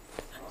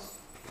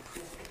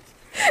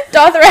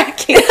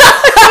 Dothraki.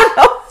 I don't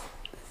know.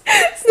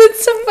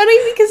 That's so funny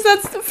because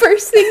that's the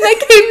first thing that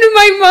came to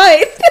my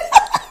mind.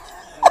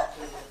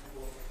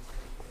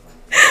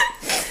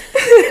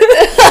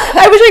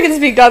 I wish I could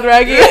speak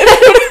Dothraki.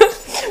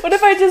 What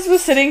if I just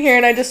was sitting here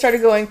and I just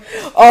started going,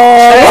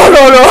 oh,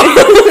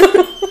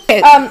 no.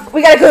 Okay.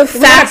 We gotta go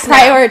fast.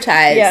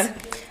 Prioritize. Yeah.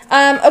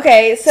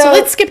 Okay, so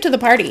let's skip to the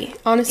party,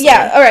 honestly.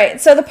 Yeah,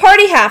 alright. So the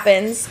party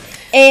happens,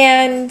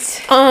 and...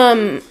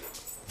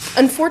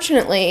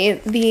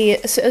 Unfortunately, the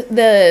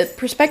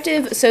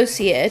prospective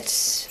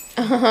associate...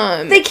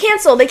 They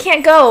cancel. They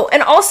can't go.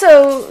 And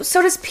also,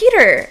 so does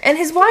Peter and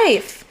his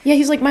wife. Yeah,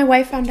 he's like, my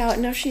wife found out,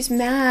 and now she's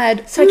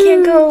mad. So I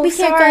can't go. We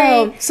can't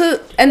go. So,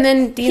 and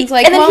then Dean's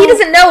like, and then he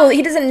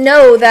doesn't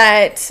know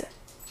that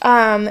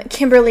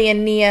Kimberly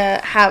and Nia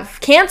have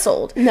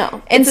canceled.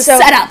 No. And it's a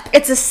setup.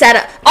 It's a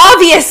setup.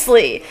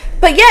 Obviously.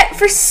 But yet,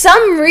 for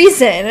some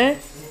reason,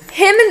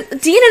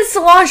 Dean and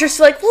Solange are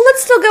still like, well,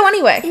 let's still go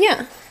anyway.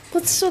 Yeah.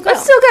 Let's still go.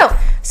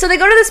 So they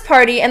go to this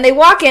party, and they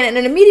walk in, and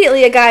then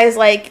immediately a guy is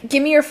like,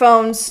 give me your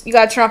phones, you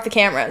gotta turn off the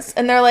cameras.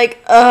 And they're like,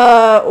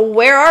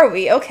 where are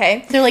we?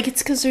 Okay. They're like,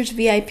 it's because there's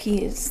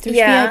VIPs. There's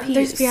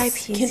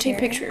VIPs Can't take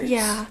pictures.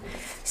 Yeah.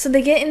 So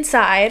they get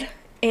inside,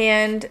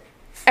 and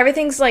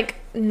everything's, like,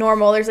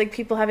 normal. There's, like,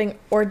 people having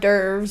hors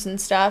d'oeuvres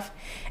and stuff.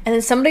 And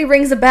then somebody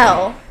rings a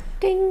bell.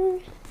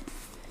 Ding.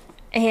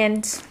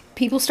 And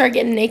people start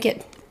getting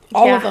naked.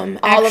 All of them,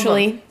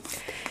 actually. All of them.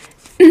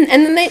 And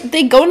then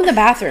they go into the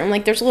bathroom.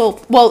 Like, there's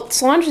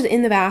Solange is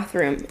in the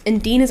bathroom,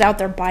 and Dean is out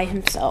there by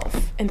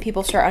himself, and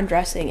people start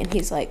undressing, and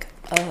he's like,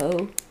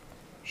 oh,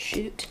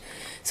 shoot.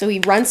 So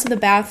he runs to the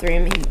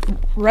bathroom, he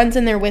runs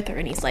in there with her,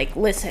 and he's like,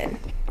 listen,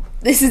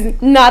 this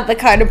is not the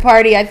kind of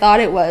party I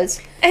thought it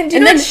was. And do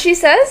you know what she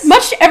says?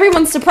 Much to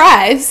everyone's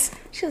surprise.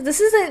 She goes,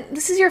 this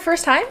is your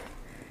first time?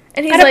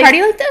 And he's at a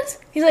party like this?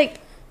 He's like,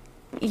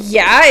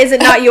 yeah, is it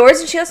not yours?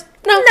 And she goes,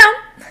 no.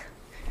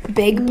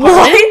 Big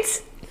pardon?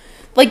 What?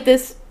 Like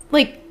this,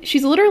 like,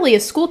 she's literally a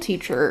school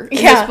teacher in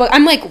this book.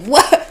 I'm like,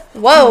 what?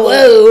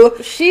 Whoa.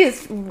 She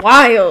is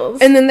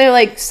wild. And then they're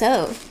like,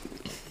 so,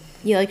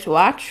 you like to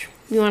watch?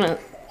 You wanna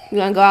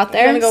go out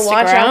there? You wanna go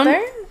watch out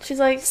there? She's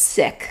like,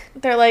 sick.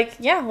 They're like,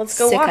 yeah, let's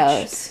go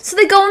Sickos. Watch. So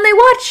they go and they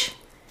watch.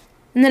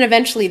 And then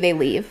eventually they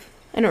leave.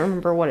 I don't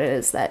remember what it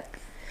is that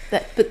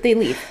but they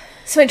leave.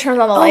 Somebody turns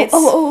on the lights.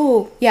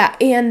 Oh. Yeah,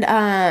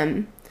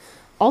 and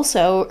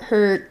also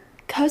her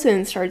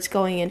cousin starts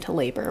going into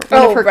labor.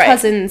 One of her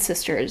cousin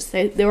sisters.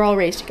 They were all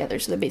raised together,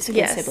 so they're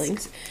basically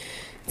siblings.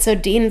 So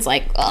Dean's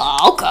like,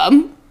 I'll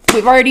come.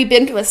 We've already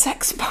been to a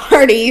sex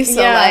party,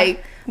 so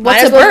like,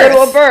 what's a birth?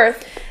 Go to a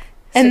birth.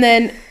 And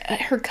then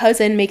her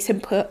cousin makes him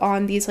put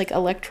on these like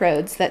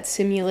electrodes that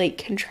simulate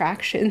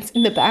contractions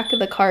in the back of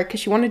the car because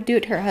she wanted to do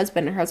it to her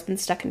husband, and her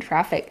husband's stuck in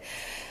traffic.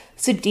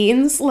 So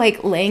Dean's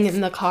like laying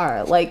in the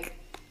car, like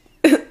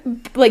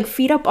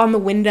feet up on the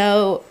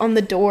window, on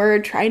the door,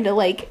 trying to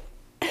like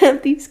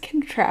have these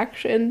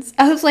contractions.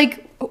 I was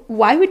like,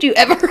 why would you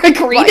ever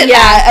agree to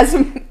that as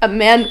a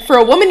man for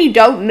a woman you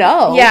don't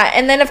know? Yeah,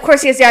 and then of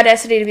course he has the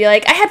audacity to be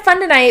like, I had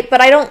fun tonight,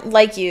 but I don't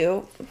like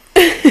you.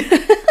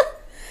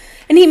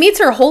 And he meets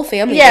her whole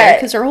family there,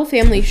 because her whole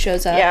family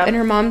shows up, and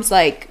her mom's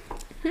like,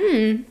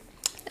 and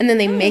then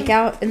they make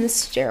out in the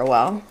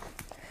stairwell.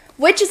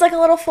 Which is like a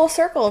little full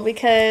circle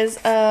because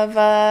of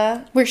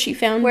where she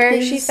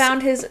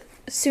found his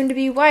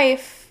soon-to-be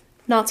wife.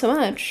 Not so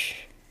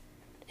much.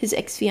 His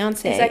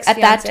ex-fiancé. At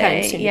that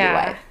time, soon-to-be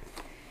wife.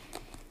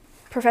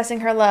 Professing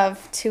her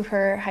love to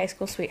her high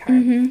school sweetheart.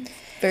 Mm-hmm.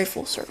 Very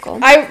full circle.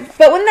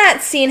 But when that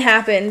scene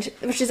happened,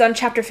 which is on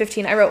chapter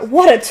 15, I wrote,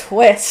 what a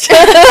twist.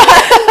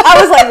 I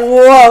was like,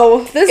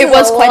 whoa, this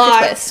was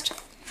quite the twist.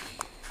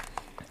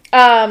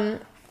 And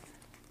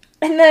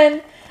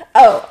then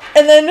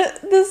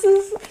this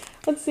is,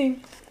 let's see.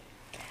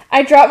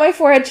 I drop my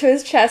forehead to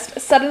his chest.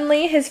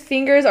 Suddenly, his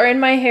fingers are in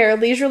my hair,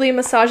 leisurely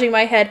massaging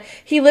my head.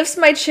 He lifts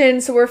my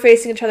chin so we're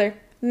facing each other.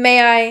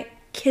 May I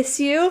kiss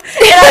you? And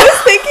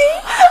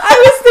I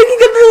was thinking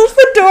of the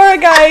fedora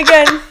guy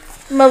again.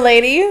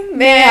 Milady,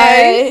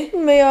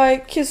 may I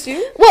kiss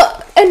you?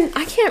 Well, and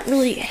I can't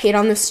really hate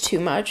on this too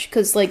much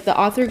because, like, the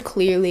author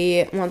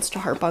clearly wants to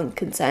harp on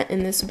consent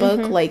in this book.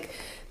 Mm-hmm. Like,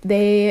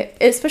 they,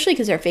 especially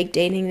because they're fake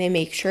dating, they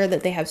make sure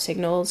that they have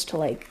signals to,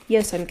 like,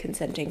 yes, I'm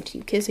consenting to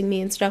you kissing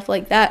me and stuff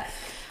like that.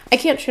 I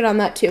can't shit on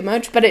that too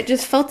much, but it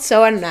just felt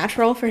so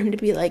unnatural for him to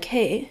be like,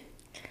 hey,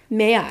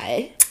 may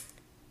I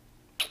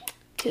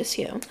kiss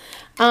you?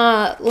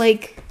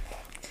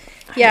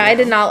 Yeah, I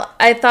did not.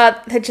 I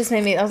thought that just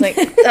made me. I was like,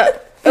 the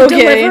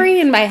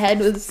delivery in my head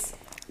was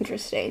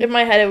interesting. In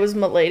my head, it was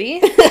milady.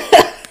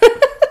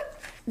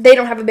 They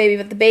don't have a baby,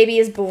 but the baby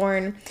is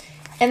born,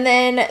 and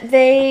then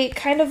they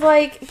kind of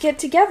like get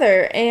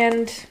together,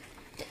 and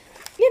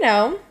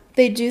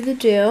they do the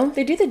do.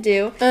 They do the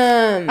do.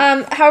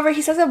 However,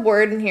 he says a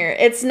word in here.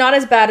 It's not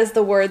as bad as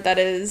the word that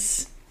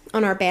is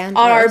on our band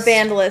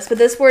list, but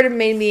this word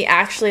made me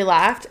actually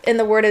laugh, and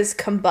the word is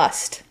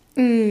combust.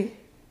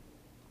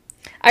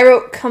 I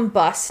wrote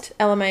combust,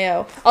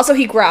 LMAO. Also,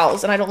 he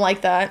growls, and I don't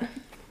like that.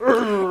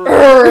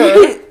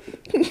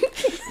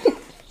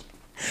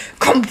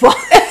 Combust.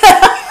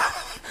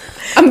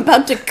 I'm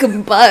about to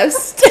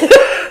combust.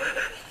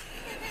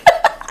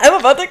 I'm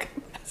about to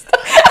combust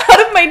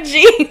out of my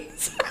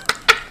jeans.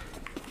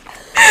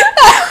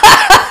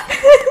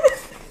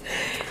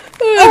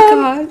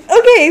 God.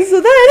 Okay,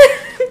 so then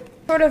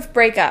sort of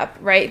break up,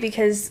 right?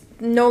 Because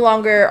no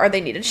longer are they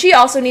needed. She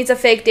also needs a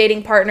fake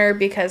dating partner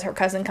because her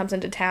cousin comes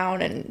into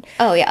town and...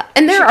 Oh, yeah.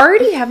 And they're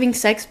already having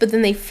sex, but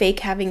then they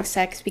fake having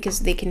sex because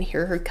they can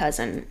hear her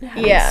cousin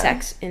having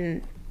sex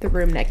in the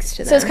room next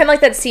to them. So it's kind of like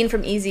that scene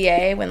from Easy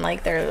A when,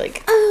 like, they're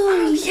like...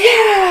 Oh,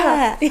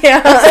 yeah!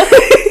 Yeah.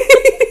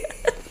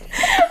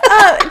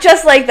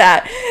 Just like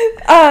that.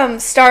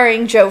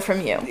 Starring Joe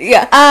from You.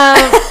 Yeah.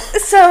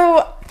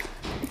 So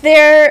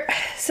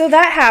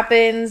that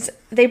happens.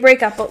 They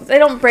break up. They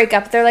don't break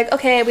up. They're like,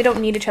 okay, we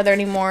don't need each other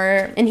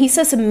anymore. And he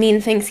says some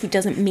mean things he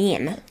doesn't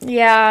mean.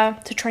 Yeah.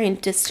 To try and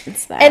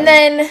distance them. And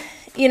then,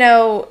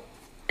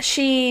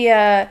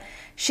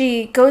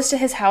 she goes to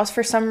his house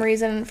for some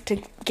reason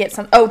to get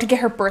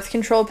her birth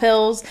control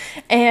pills,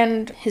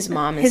 and his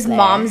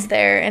mom's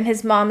there, and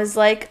his mom is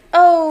like,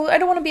 oh, I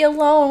don't want to be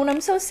alone. I'm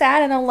so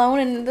sad and alone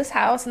in this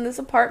house, in this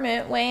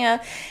apartment. Wah.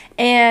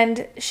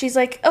 And she's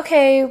like,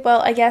 okay,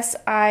 well, I guess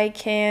I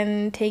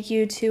can take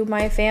you to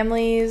my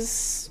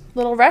family's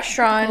little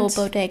restaurant.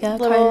 Little bodega,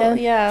 kind of.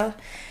 Yeah.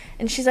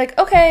 And she's like,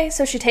 okay.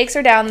 So she takes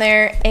her down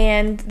there,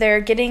 and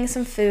they're getting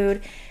some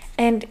food,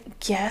 and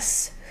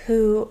guess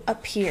who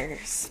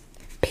appears?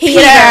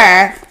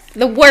 Peter!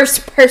 The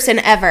worst person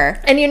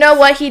ever. And you know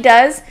what he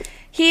does?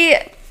 He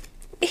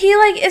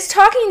like is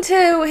talking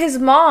to his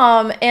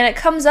mom, and it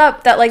comes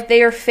up that like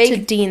they are fake to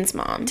Dean's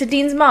mom,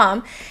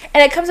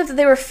 and it comes up that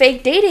they were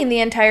fake dating the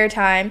entire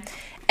time.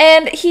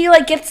 And he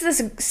like gets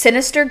this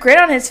sinister grin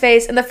on his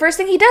face, and the first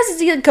thing he does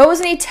is he goes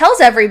and he tells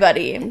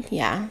everybody.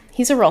 Yeah,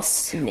 he's a real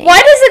snake. Why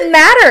does it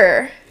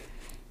matter?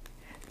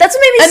 That's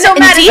what made me so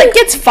mad. And Dean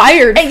gets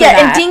fired for that.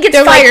 And Dean gets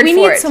fired for it. We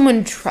need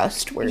someone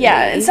trustworthy.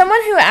 Yeah, and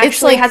someone who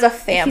actually has a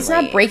family. He's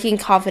not breaking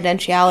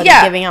confidentiality,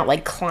 giving out,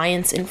 like,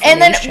 clients'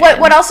 information. And then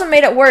what also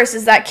made it worse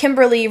is that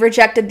Kimberly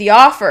rejected the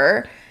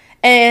offer.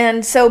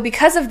 And so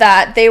because of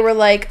that, they were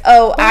like,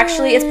 oh,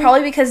 actually, it's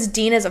probably because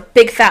Dean is a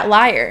big fat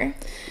liar.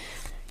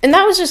 And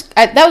that was just,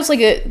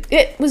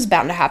 it was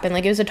bound to happen.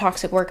 Like, it was a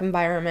toxic work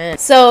environment.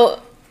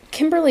 So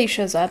Kimberly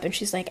shows up, and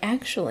she's like,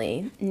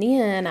 actually,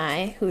 Nia and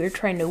I, who were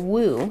trying to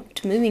woo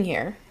to moving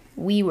here,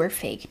 we were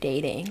fake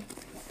dating.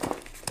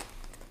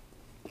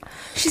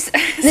 She's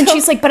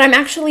like, but I'm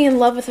actually in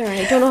love with her, and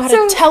I don't know how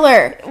to tell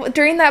her.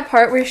 During that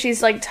part where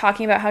she's, like,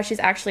 talking about how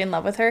she's actually in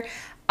love with her,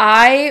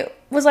 I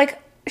was like,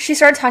 she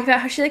started talking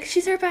about how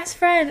she's her best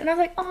friend, and I was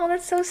like, oh,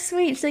 that's so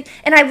sweet. She's like,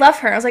 and I love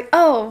her. I was like,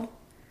 oh,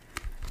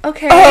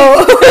 okay.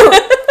 Oh.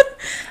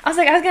 I was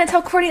like, I was going to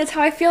tell Courtney that's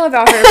how I feel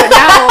about her, but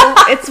now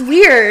it's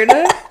weird.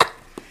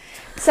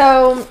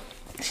 So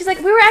she's like,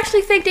 we were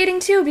actually fake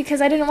dating too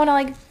because I didn't want to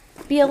like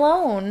be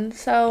alone.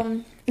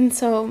 So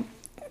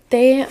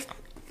they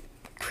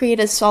create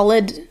a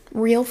solid,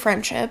 real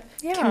friendship,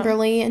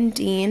 Kimberly and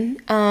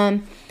Dean.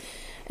 And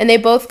they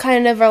both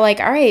kind of are like,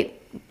 all right,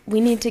 we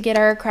need to get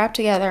our crap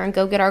together and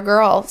go get our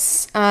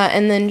girls.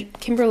 And then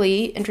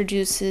Kimberly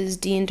introduces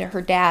Dean to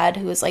her dad,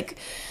 who is like,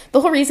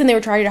 the whole reason they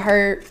were trying to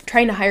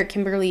hire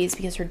Kimberly is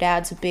because her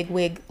dad's a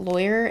bigwig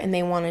lawyer and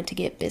they wanted to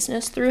get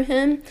business through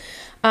him.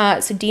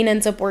 So Dean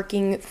ends up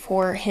working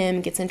for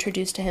him, gets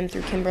introduced to him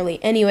through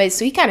Kimberly. Anyways,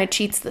 so he kind of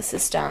cheats the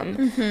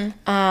system.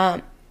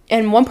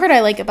 And one part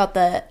I like about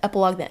the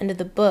epilogue, the end of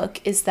the book,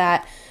 is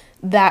that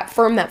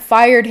firm that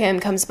fired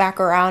him comes back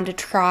around to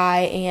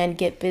try and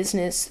get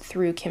business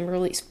through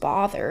Kimberly's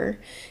father.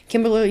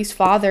 Kimberly's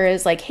father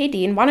is like, hey,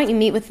 Dean, why don't you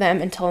meet with them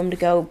and tell them to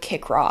go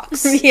kick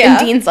rocks? And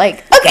Dean's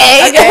like,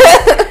 okay.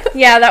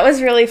 Yeah, that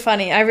was really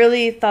funny. I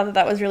really thought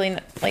that was really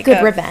like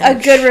revenge.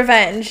 A good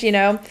revenge, you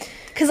know?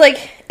 Because,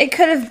 like, it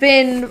could have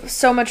been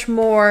so much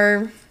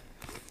more,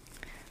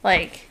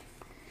 like,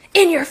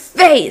 in your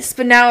face.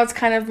 But now it's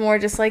kind of more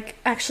just like,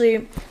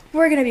 actually,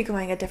 we're going to be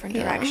going a different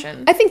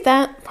direction. I think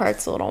that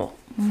part's a little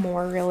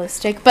more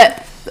realistic.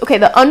 But, okay,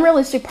 the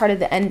unrealistic part of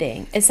the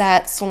ending is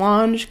that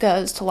Solange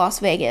goes to Las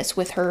Vegas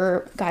with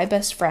her guy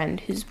best friend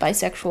who's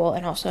bisexual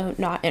and also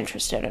not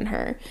interested in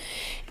her.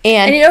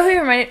 And you know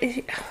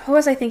who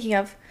was I thinking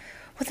of?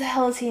 What the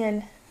hell is he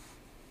in?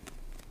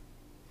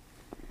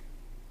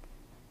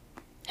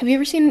 Have you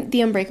ever seen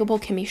The Unbreakable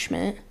Kimmy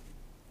Schmidt?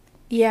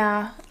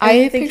 Yeah.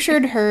 I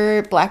pictured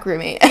her black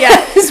roommate. Yeah.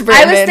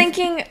 I was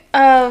thinking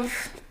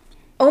of...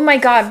 Oh my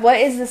god, what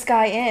is this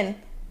guy in?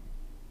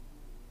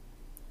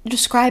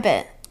 Describe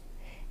it.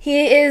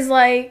 He is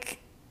like...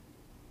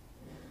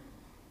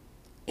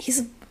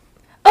 He's...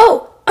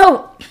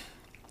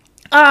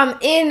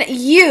 in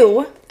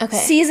You,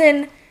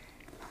 season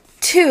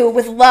 2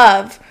 with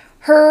Love,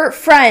 her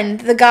friend,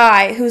 the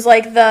guy who's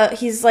like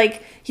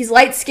he's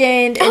light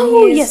skinned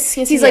and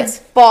he's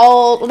like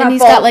bald, and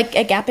he's got like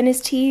a gap in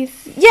his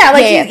teeth. Yeah,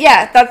 like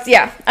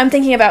I'm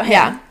thinking about him.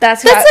 Yeah,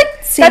 that's who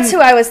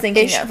I was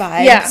thinking of.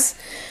 Vibes.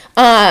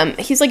 Yeah.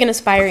 He's like an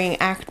aspiring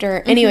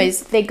actor.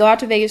 Anyways, they go out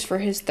to Vegas for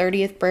his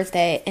 30th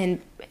birthday,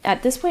 and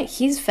at this point,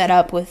 he's fed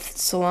up with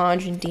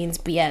Solange and Dean's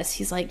BS.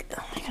 He's like,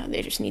 oh my god,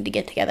 they just need to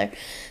get together.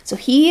 So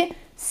he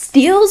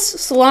steals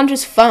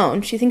Solange's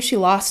phone. She thinks she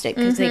lost it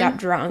because they got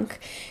drunk.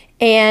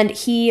 And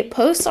he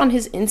posts on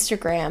his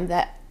Instagram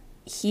that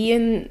he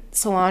and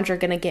Solange are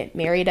going to get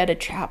married at a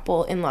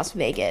chapel in Las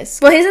Vegas.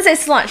 Well, he doesn't say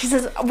Solange. He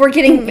says, I'm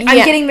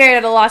getting married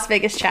at a Las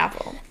Vegas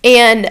chapel.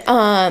 And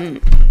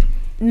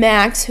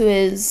Max, who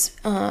is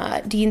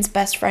Dean's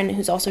best friend,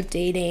 who's also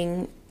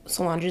dating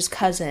Solange's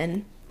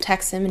cousin,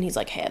 texts him and he's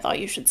like, hey, I thought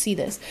you should see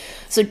this.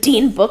 So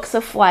Dean books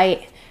a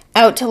flight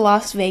out to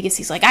Las Vegas.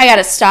 He's like, I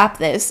gotta stop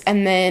this.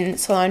 And then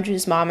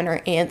Solange's mom and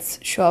her aunts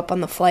show up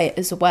on the flight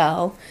as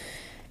well.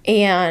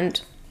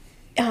 And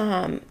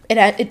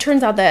it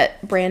turns out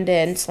that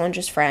Brandon,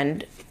 Solange's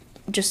friend,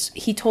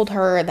 he told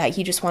her that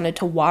he just wanted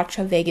to watch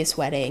a Vegas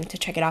wedding to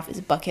check it off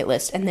his bucket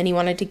list, and then he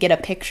wanted to get a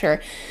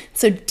picture.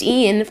 So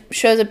Dean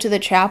shows up to the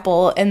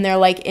chapel, and they're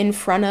like in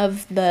front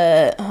of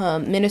the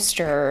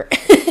minister,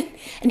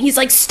 and he's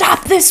like,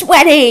 "Stop this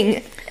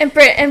wedding!" And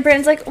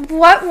Brandon's like,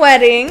 "What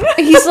wedding?"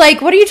 He's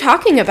like, "What are you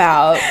talking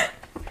about?"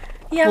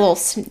 Yeah,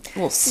 that's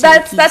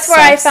where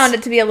I found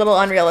it to be a little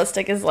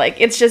unrealistic. Is like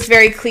it's just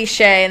very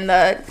cliche and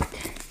but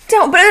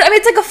I mean,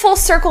 it's like a full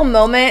circle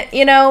moment,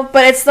 you know,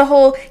 but it's the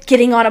whole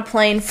getting on a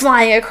plane,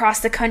 flying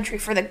across the country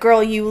for the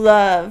girl you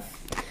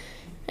love.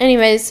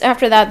 Anyways,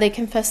 after that, they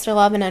confess their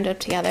love and end up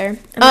together.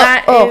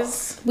 And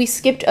we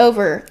skipped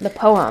over the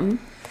poem.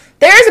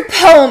 There's a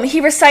poem.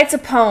 He recites a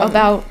poem.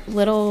 About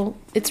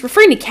it's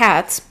referring to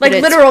cats. Like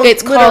it's literal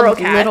called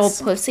cats. Little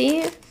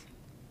Pussy.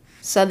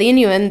 So the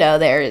innuendo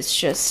there is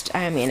just,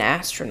 I mean,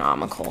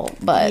 astronomical,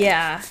 but...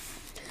 Yeah.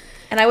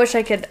 And I wish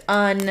I could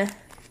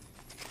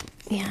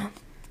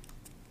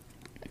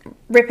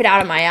rip it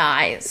out of my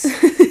eyes.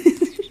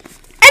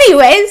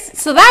 Anyways,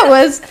 so that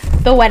was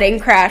The Wedding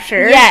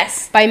Crasher.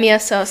 Yes. By Mia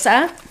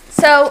Sosa.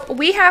 So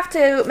we have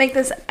to make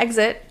this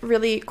exit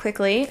really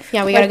quickly.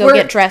 Yeah, we gotta go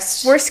get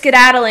dressed. We're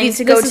skedaddling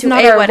to go to This is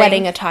not our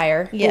wedding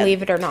attire,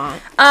 believe it or not.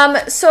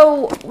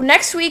 So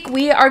next week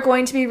we are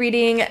going to be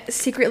reading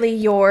Secretly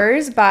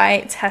Yours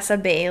by Tessa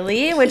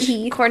Bailey, which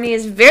Courtney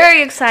is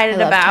very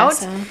excited about.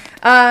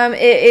 Tessa.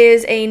 It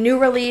is a new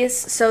release,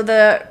 so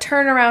the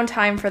turnaround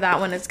time for that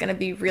one is going to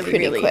be really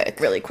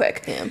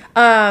quick.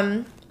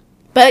 Yeah.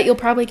 But you'll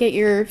probably get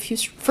your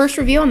first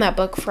review on that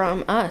book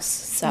from us.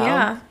 So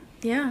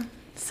yeah.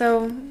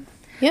 So,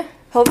 yeah.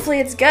 Hopefully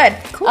it's good.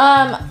 Cool.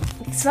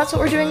 So that's what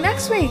we're doing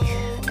next week.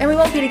 And we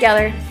won't be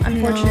together,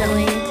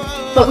 unfortunately.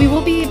 No. But we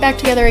will be back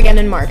together again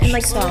in March. And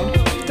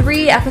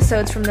 3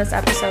 episodes from this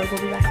episode,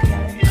 we'll be back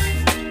together.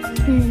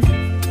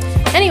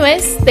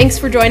 Anyways, thanks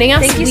for joining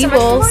us. Thank you so much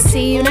for watching.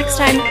 See you next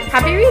time.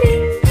 Happy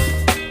reading!